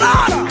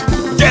 Slaughter,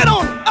 get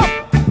on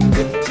up,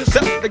 get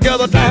yourself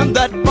together, drive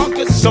that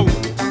funky soul.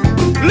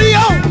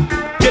 Leo,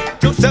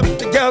 get yourself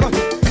together,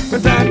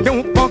 and drive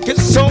your funky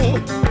soul.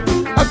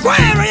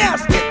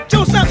 Aquarius, get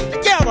yourself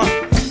together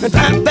and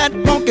drive that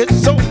funky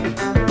soul.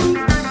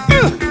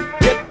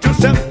 Get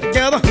yourself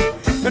together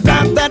and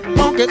drive that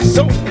funky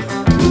soul.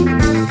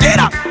 Get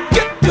up,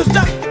 get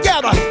yourself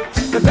together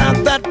and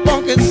drive that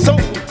funky soul.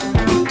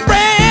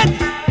 Fred,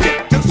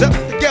 get yourself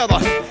together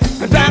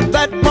and drive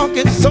that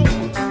funky soul.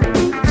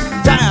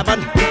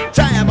 Diamond,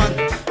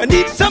 I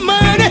need some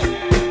money.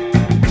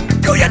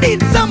 Do you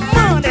need some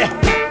money?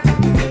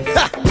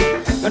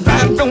 And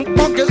drive your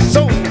funky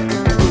soul.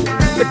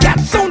 The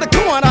cat's on the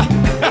corner,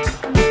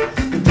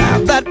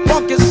 drive that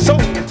funky soul.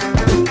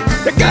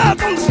 The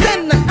girls on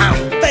standing out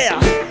there,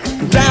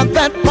 drive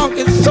that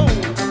funky soul.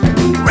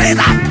 Raise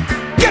up,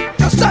 get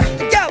yourself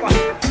together,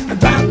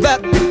 drive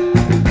that.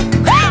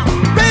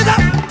 Raise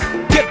up,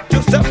 get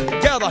yourself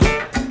together,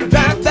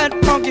 drive that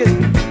funky.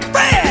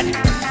 Red,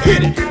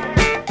 hit it,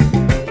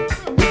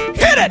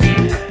 hit it,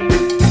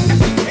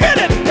 hit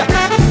it.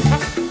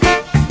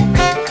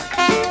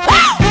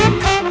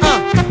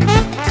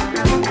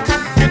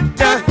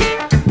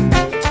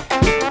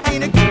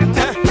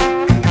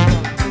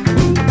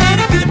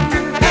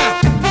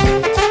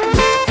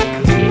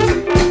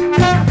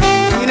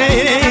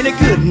 Ain't it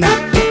good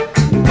now?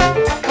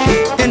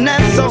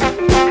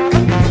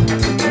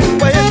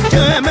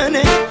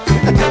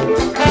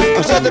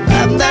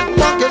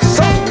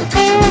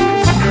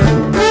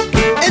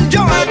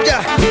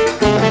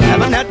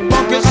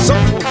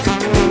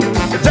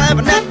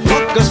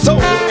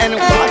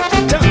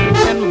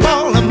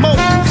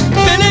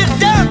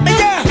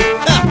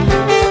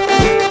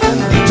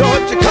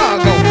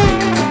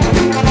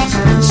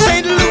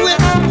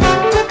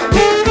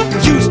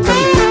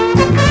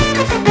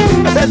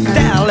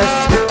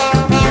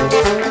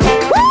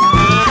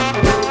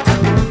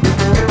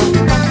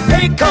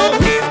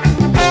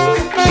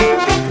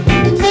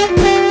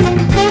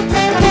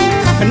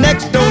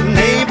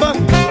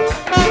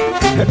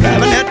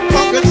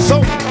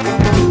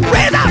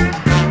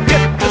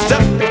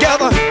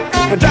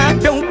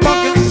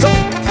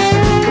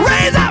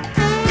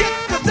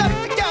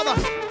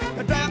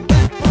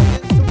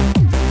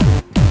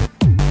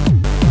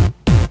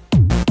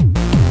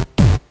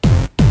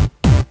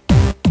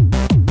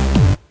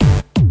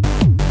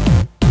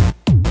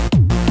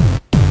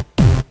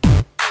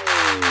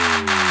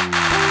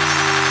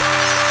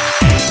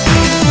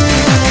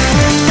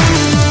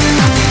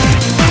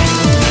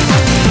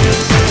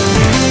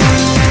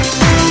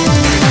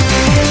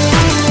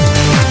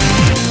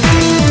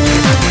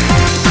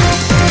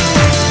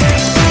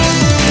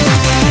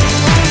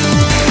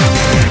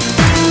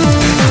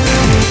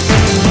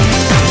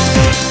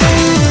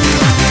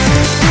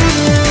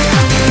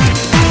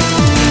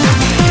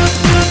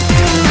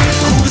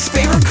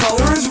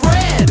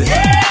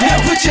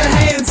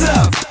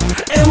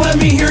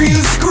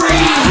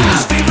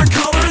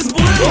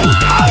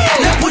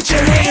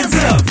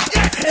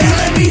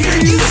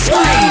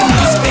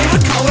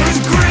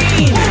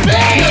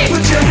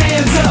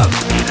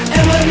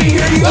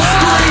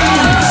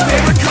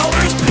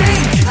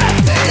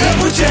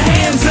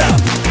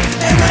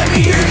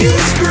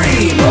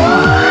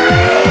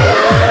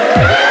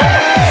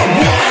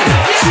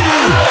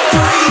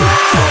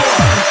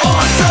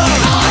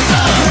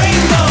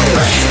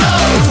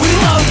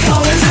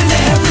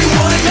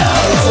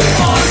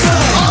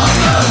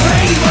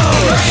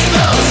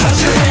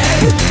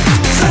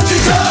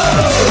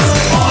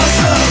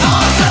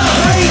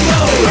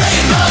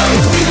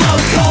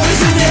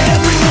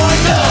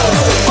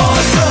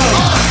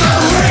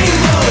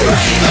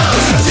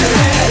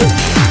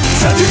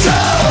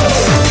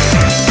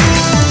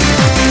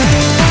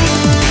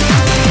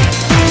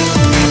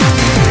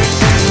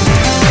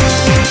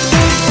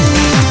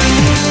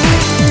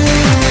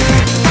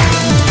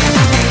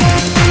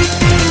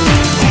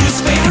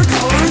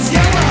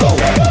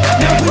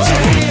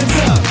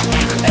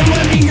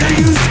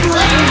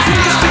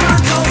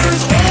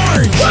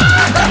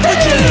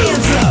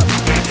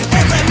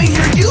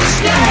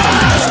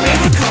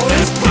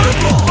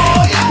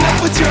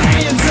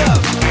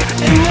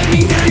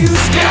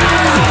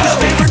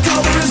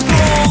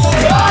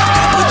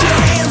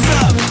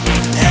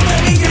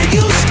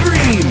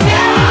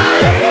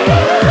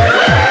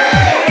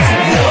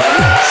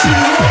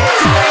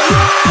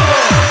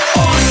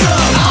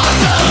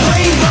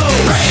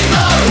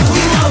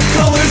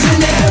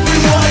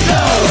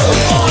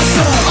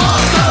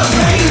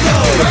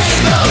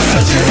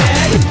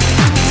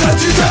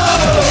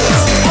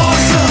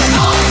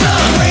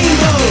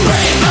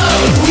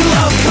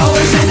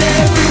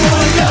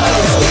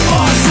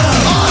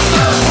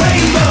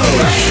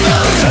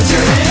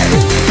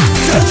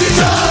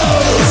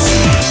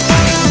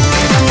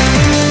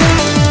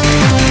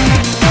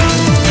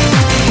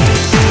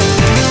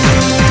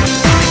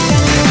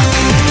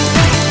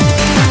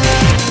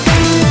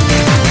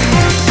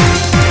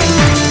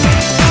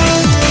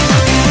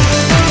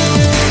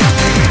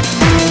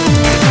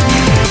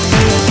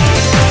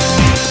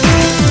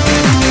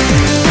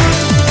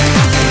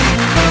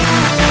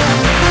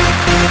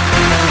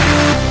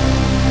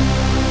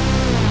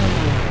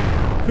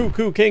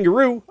 Cuckoo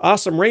Kangaroo,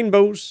 awesome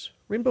rainbows.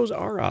 Rainbows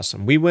are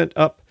awesome. We went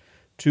up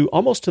to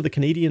almost to the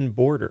Canadian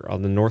border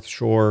on the north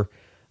shore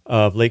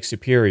of Lake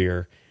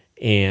Superior,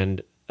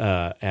 and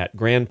at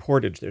Grand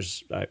Portage,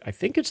 there's I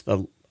think it's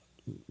the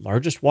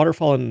largest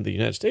waterfall in the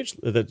United States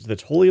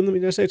that's wholly in the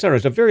United States. I don't know,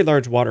 it's a very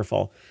large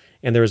waterfall,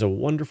 and there is a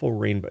wonderful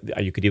rainbow.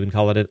 You could even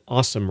call it an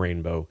awesome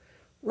rainbow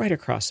right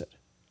across it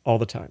all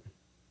the time.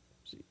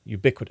 It's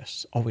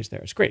ubiquitous, always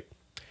there. It's great.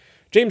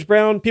 James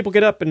Brown, people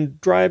get up and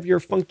drive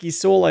your funky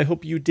soul. I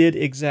hope you did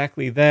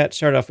exactly that.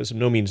 Start off with some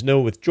No Means No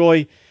with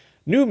Joy.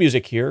 New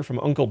music here from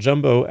Uncle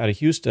Jumbo out of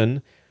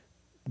Houston.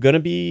 Going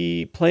to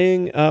be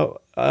playing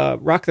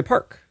Rock the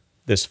Park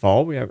this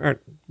fall. We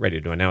aren't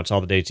ready to announce all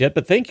the dates yet,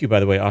 but thank you,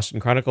 by the way, Austin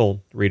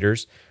Chronicle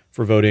readers,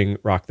 for voting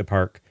Rock the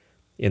Park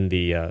in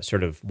the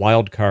sort of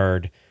wild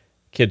card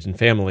kids and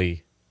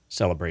family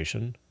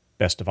celebration,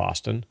 Best of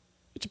Austin.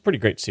 It's a pretty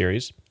great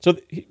series. So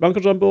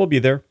Uncle Jumbo will be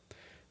there.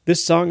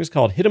 This song is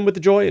called Hit 'em with the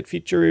Joy. It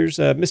features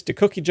Mystic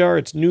Cookie Jar.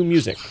 It's new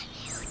music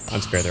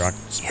on Spare the Rock,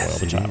 Spoil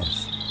the Child.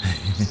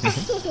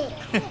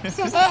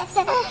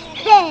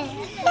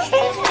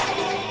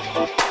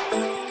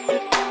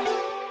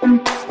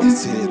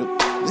 Let's hit 'em,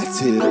 let's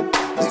hit 'em,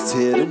 let's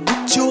hit 'em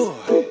with joy.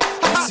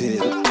 Let's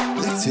hit 'em,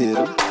 let's hit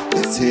 'em,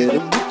 let's hit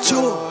 'em with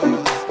joy.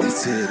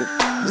 Let's hit 'em,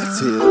 let's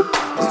hit 'em,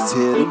 let's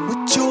hit 'em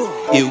with joy.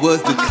 It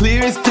was the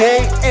clearest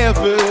day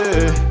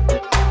ever.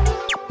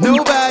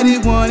 Nobody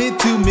wanted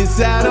to miss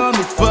out on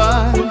the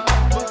fun.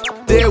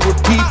 There were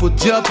people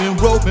jumping,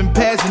 roping,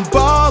 passing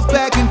balls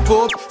back and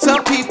forth.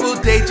 Some people,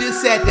 they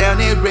just sat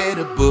down and read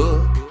a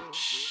book.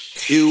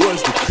 It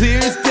was the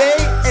clearest day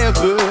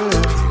ever.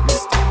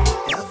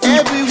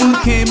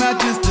 Everyone came out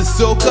just to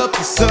soak up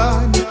the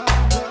sun.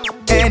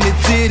 And it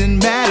didn't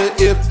matter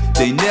if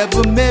they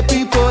never met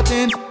before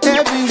then.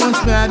 Everyone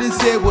smiled and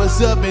said what's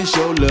up and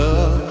show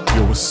love.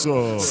 Yo, what's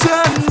up?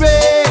 Sun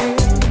ray,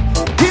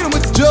 hit 'em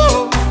with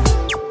joy.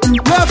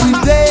 Lovely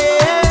day,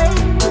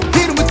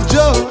 hit 'em with the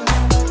joy.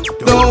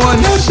 Don't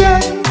want no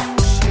shame,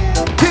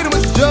 hit 'em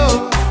with the joy.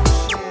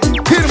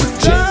 Hit 'em with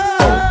the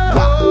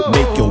joy.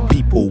 Make your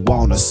people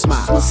wanna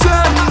smile.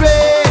 Sun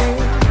ray,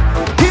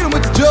 hit 'em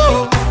with the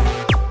joy.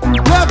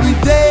 Lovely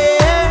day,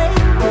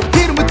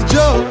 hit 'em with the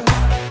joy.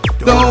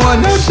 Don't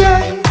want no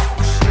shame,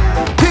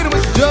 hit 'em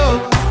with the joy.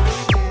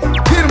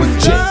 Hit 'em with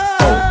the joy.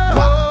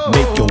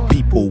 Make your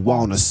people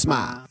wanna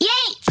smile.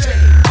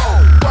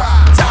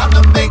 Time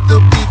to make the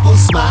people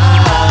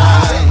smile.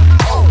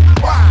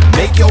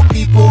 Make your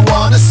people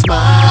wanna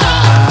smile.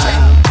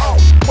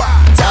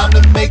 Time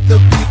to make the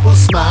people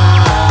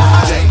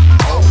smile.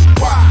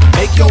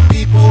 Make your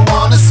people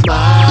wanna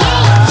smile.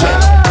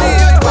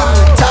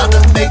 Time to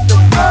make the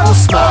people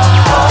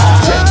smile.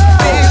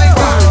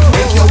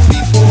 Make your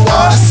people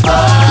wanna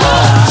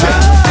smile.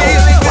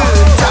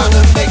 Time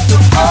to make the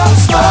people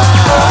smile.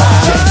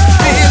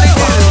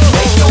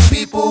 Make your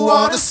people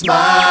wanna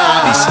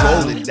smile. Be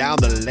strolling down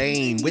the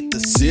lane with the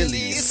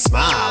silliest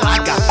smile. I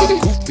got the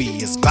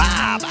goofiest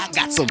vibe. I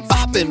got some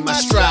bop in my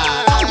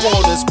stride. I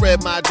wanna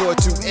spread my joy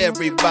to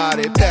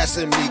everybody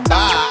passing me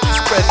by.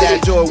 Spread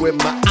that joy with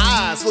my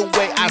eyes. The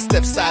way I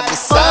step side to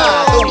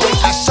side. The way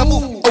I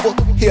shuffle over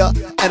here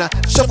and I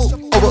shuffle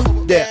over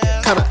there.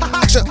 Kinda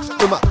action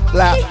with my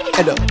laugh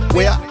and the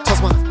way I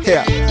toss my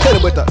hair. Hit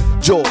it with the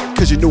joy,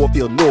 cause you know I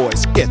feel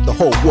noise. Get the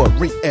whole world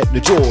re-ent the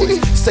joy.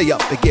 Stay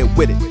up and get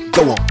with it.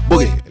 Go on,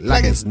 boogie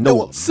like it's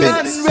no business.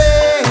 Sun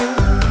ray,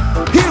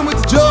 hit 'em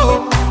with the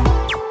joy.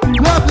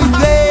 Lovely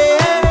day,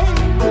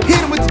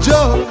 hit 'em with the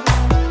joy.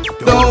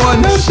 Don't want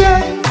no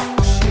shame,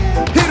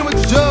 hit 'em with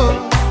the joy.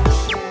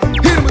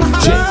 Hit 'em with the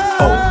joy.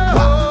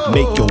 J-O-Y,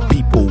 make your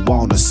people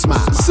wanna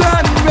smile.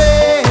 Sun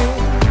ray,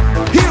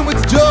 hit 'em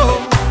with the joy.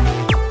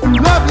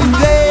 Lovely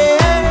day,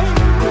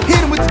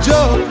 hit 'em with the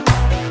joy.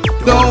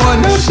 Don't want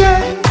no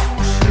shame,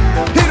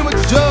 hit 'em with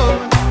the joy.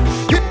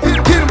 Hit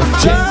 'em with the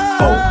joy.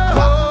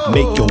 J-O-Y,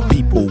 make your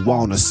people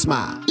wanna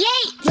smile.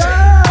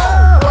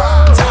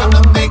 Time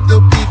to make the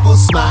people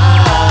smile.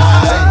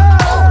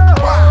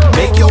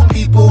 Make your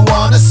people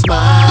wanna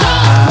smile.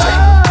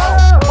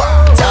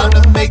 Time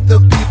to make the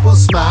people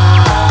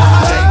smile.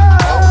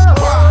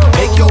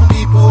 Make your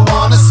people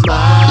wanna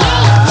smile.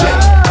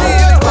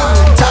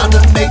 Time to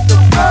make the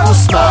people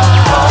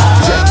smile.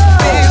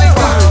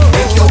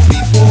 Make your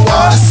people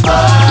wanna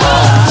smile.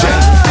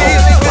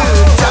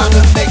 Time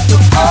to make the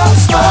people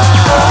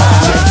smile.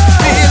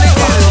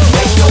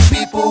 Make your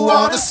people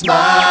wanna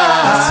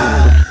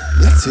smile.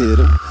 Let's hit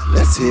 'em,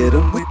 let's hit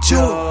 'em with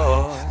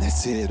joy.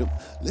 Let's hit 'em,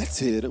 let's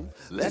hit 'em,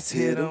 let's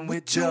hit 'em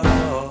with joy.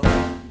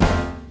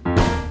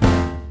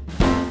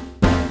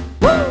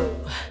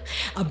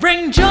 I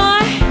bring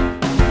joy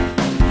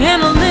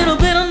and a little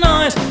bit of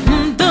noise.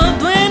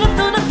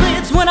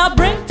 It's what I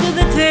bring to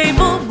the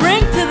table, bring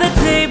to the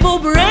table,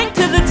 bring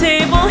to the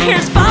table.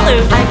 Here's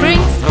Balu. I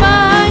bring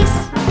spice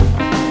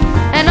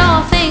and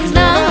all things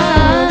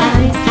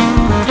nice.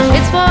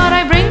 It's what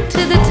I bring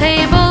to the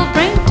table,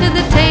 bring to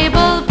the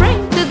table,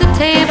 bring to the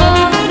table.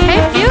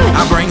 Hey, Fuge.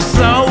 I bring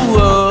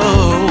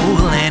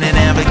soul and it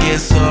never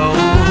gets old.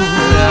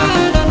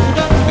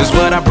 It's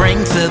what I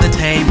bring to the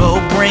table.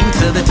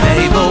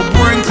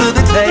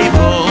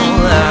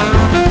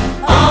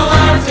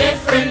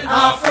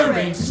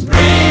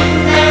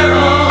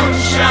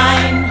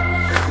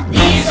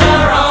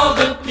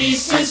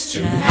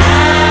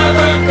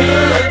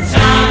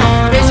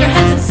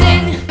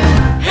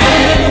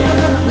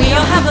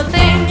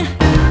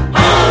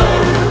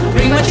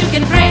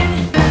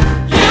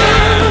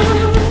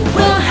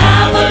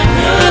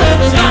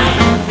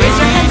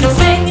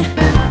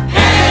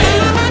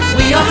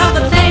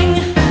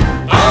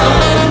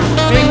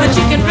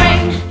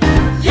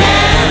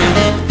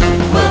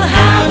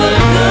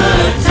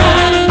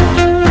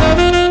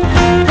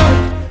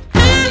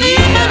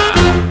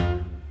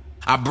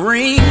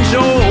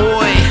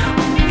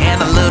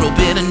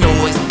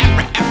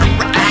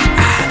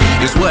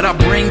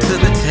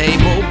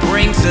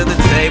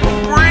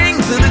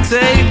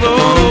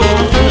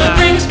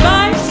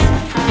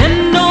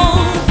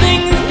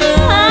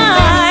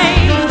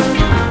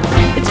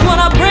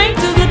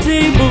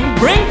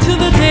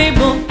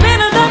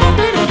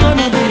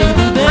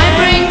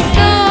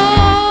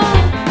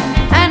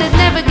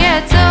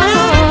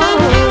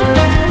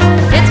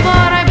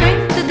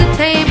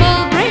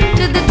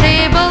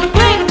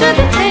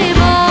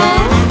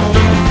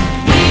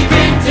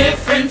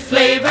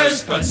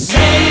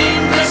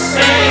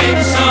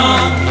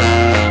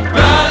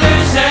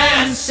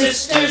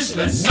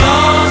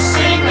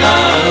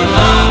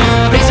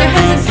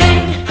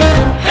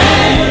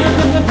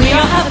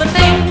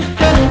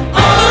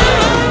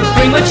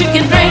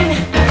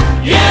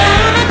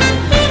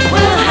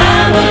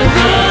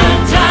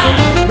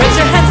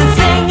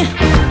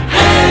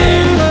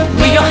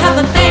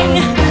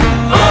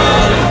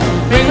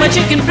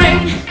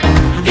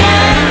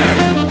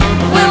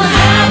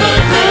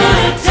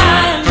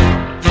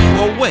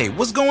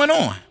 going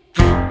on?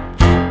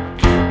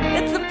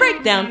 It's the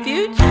breakdown,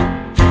 Fuge.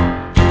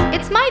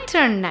 It's my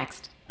turn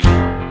next.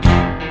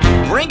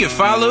 Bring it,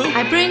 Falu.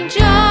 I bring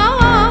joy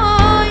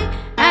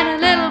and a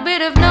little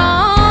bit of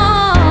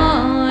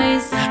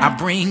noise. I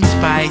bring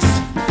spice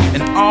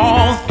and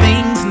all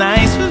things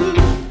nice.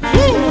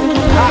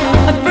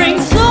 I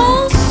bring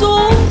soul,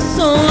 soul,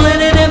 soul,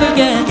 and it never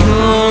gets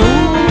old.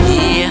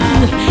 Yeah,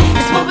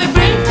 it's what we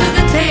bring to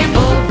the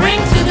table, bring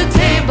to the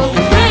table,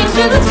 bring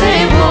to the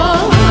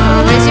table.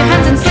 Raise your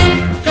hands and sing.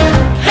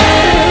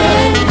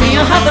 Hey, we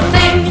all have a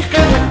thing.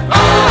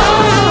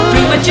 Oh,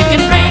 bring what you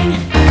can bring.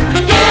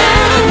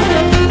 Yeah,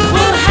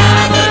 we'll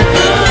have a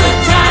good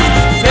time.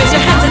 Raise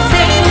your hands and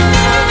sing.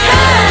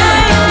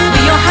 Hey,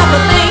 we all have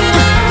a thing.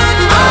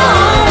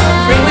 Oh,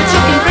 bring what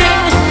you can bring.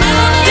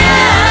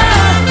 Yeah,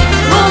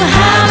 we'll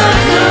have a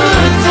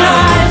good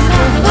time.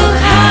 We'll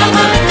have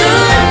a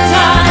good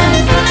time.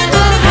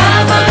 We'll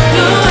have a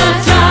good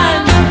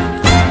time.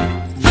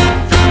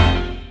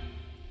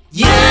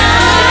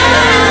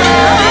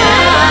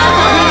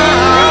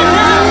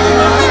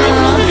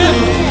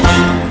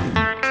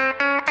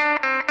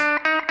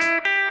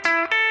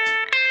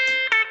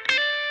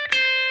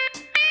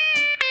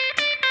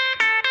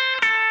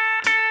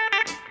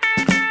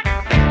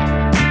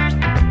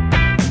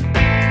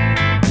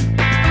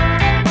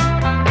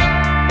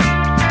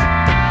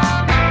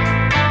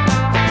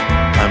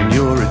 I'm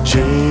your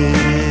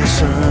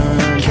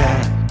adjacent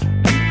cat.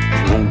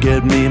 Won't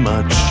get me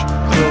much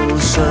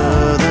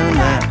closer than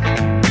that.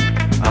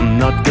 I'm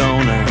not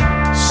gonna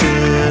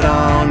sit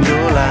on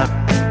your lap,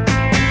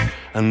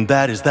 and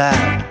that is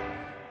that.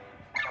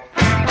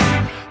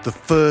 The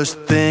first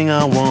thing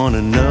I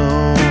wanna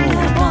know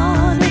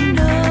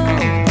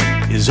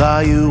is,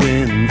 are you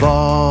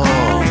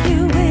involved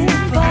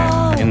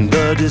in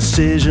the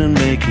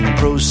decision-making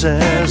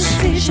process?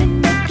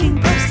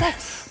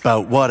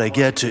 About what I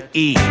get to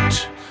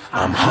eat.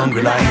 I'm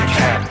hungry like a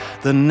cat.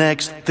 The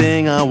next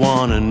thing I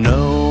wanna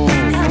know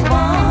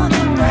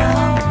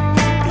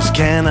is,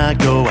 can I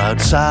go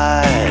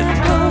outside?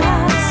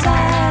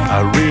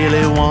 I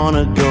really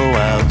wanna go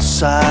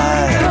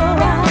outside.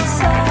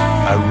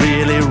 I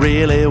really,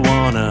 really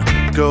wanna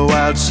go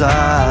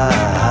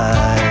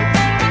outside.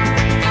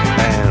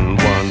 And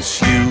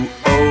once you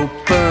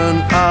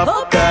open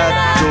up that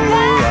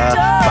door, I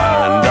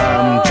find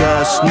I'm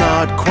just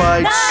not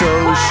quite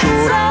so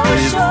sure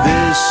if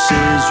this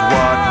is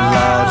what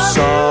life's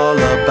all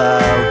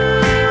about,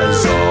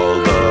 as all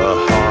the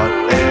hot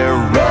air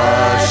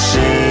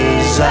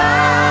rushes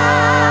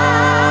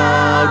out.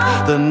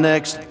 The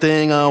next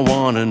thing I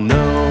wanna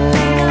know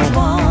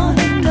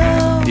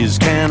is,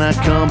 can I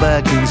come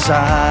back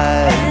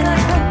inside?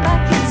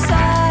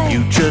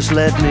 You just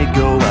let me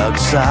go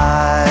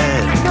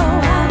outside.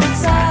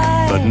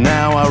 But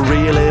now I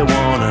really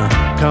wanna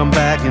come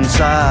back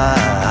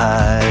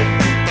inside.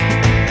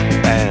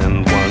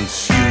 And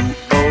once you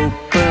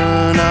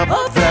open up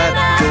that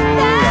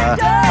door, I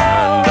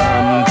find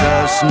I'm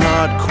just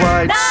not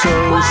quite so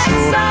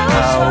sure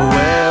how,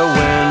 where,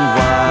 when,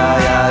 why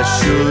I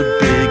should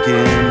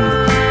begin,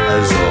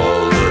 as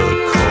all the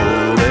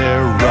cold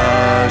air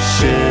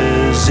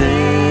rushes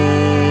in.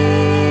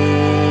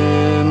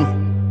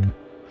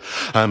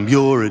 I'm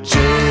your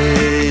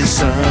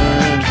adjacent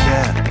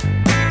cat.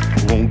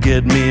 Won't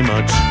get me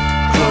much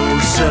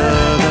closer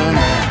than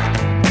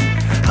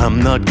that.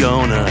 I'm not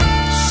gonna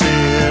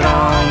sit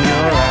on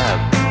your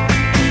lap,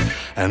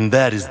 and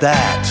that is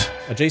that.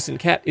 Adjacent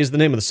Cat is the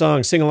name of the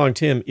song. Sing Along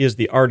Tim is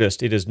the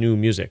artist. It is new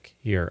music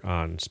here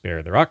on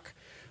Spare the Rock.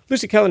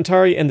 Lucy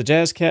Kalantari and the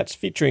Jazz Cats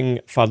featuring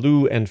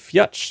Falu and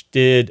Fyatch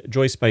did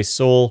Joy Spice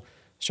Soul.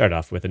 Start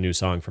off with a new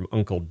song from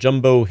Uncle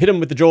Jumbo, Hit 'em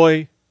with the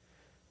Joy,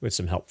 with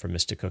some help from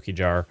Mr. Cookie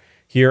Jar.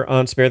 Here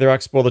on Spare the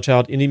Rock, Spoil the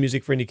Child, indie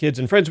music for indie kids.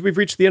 And friends, we've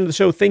reached the end of the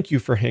show. Thank you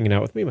for hanging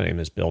out with me. My name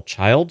is Bill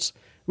Childs,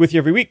 with you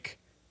every week.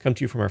 Come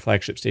to you from our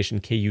flagship station,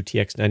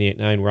 KUTX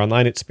 98.9. We're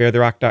online at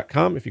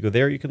sparetherock.com. If you go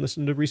there, you can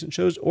listen to recent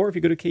shows, or if you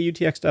go to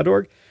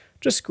KUTX.org,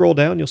 just scroll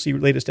down. You'll see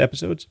latest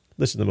episodes.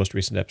 Listen to the most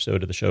recent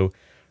episode of the show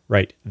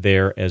right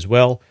there as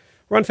well.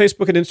 We're on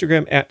Facebook and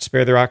Instagram at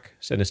Spare the Rock.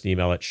 Send us an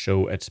email at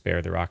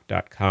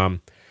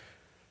show@sparetherock.com.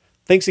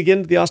 Thanks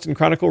again to the Austin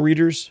Chronicle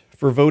readers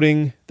for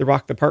voting the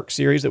Rock the Park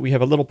series that we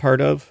have a little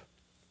part of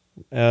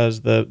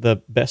as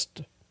the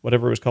best,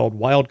 whatever it was called,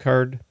 wild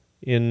card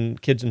in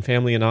Kids and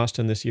Family in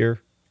Austin this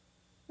year.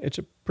 It's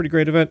a pretty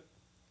great event.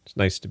 It's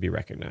nice to be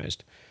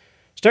recognized.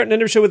 Starting to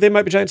end our show with They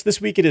Might Be Giants.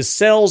 This week it is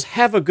Cells.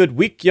 Have a good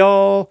week,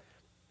 y'all.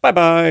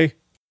 Bye-bye.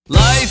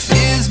 Life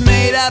is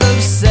made out of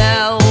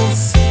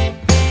cells.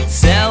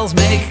 Cells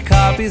make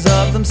copies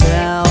of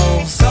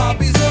themselves.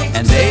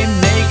 And they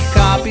make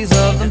copies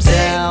of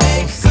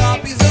themselves.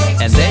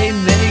 And they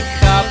make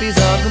copies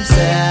of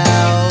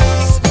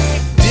themselves.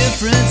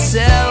 Different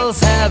cells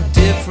have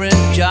different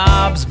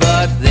jobs,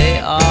 but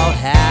they all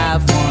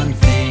have one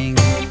thing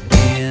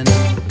in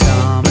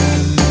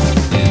common.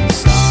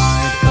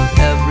 Inside of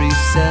every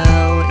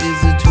cell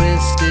is a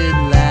twisted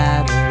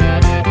ladder,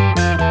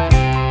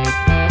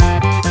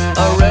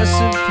 a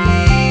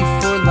recipe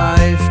for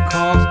life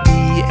called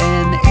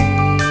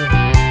DNA.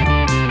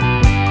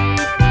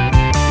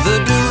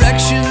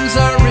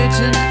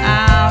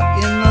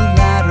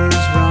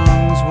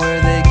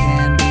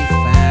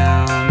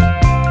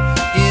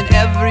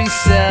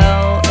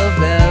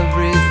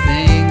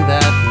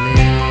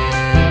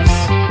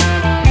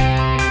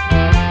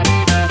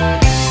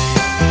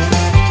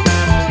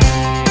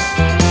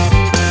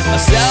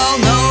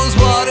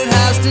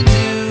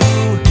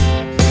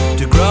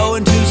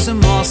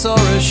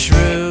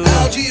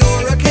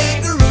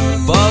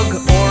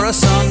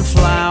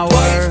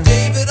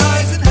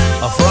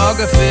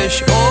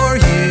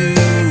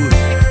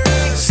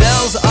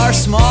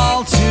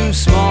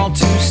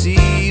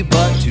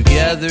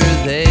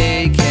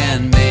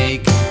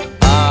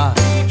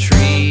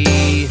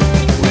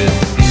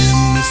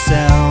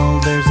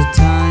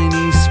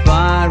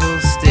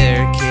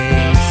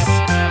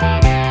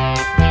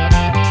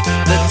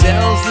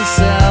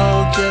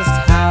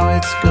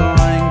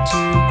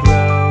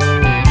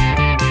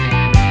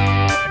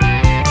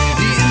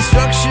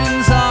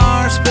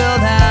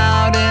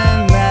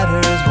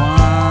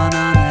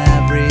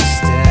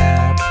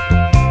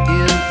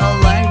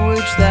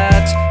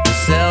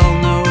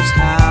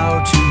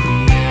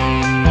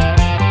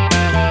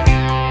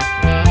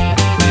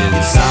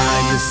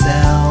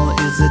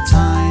 a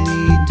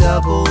tiny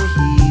double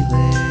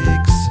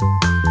helix.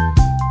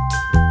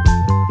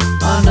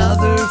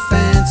 Another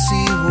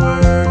fancy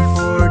word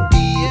for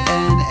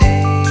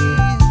DNA,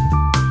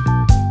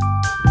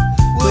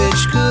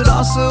 which could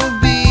also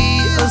be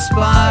a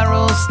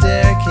spiral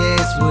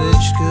staircase,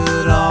 which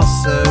could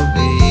also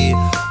be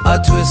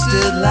a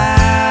twisted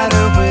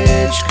ladder,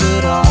 which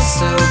could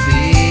also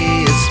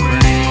be a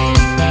spring,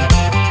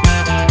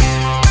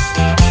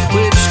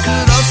 which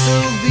could also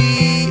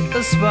be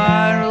a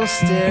spiral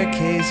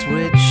staircase,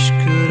 which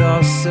could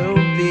also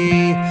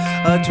be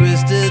a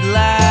twisted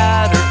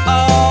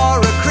ladder.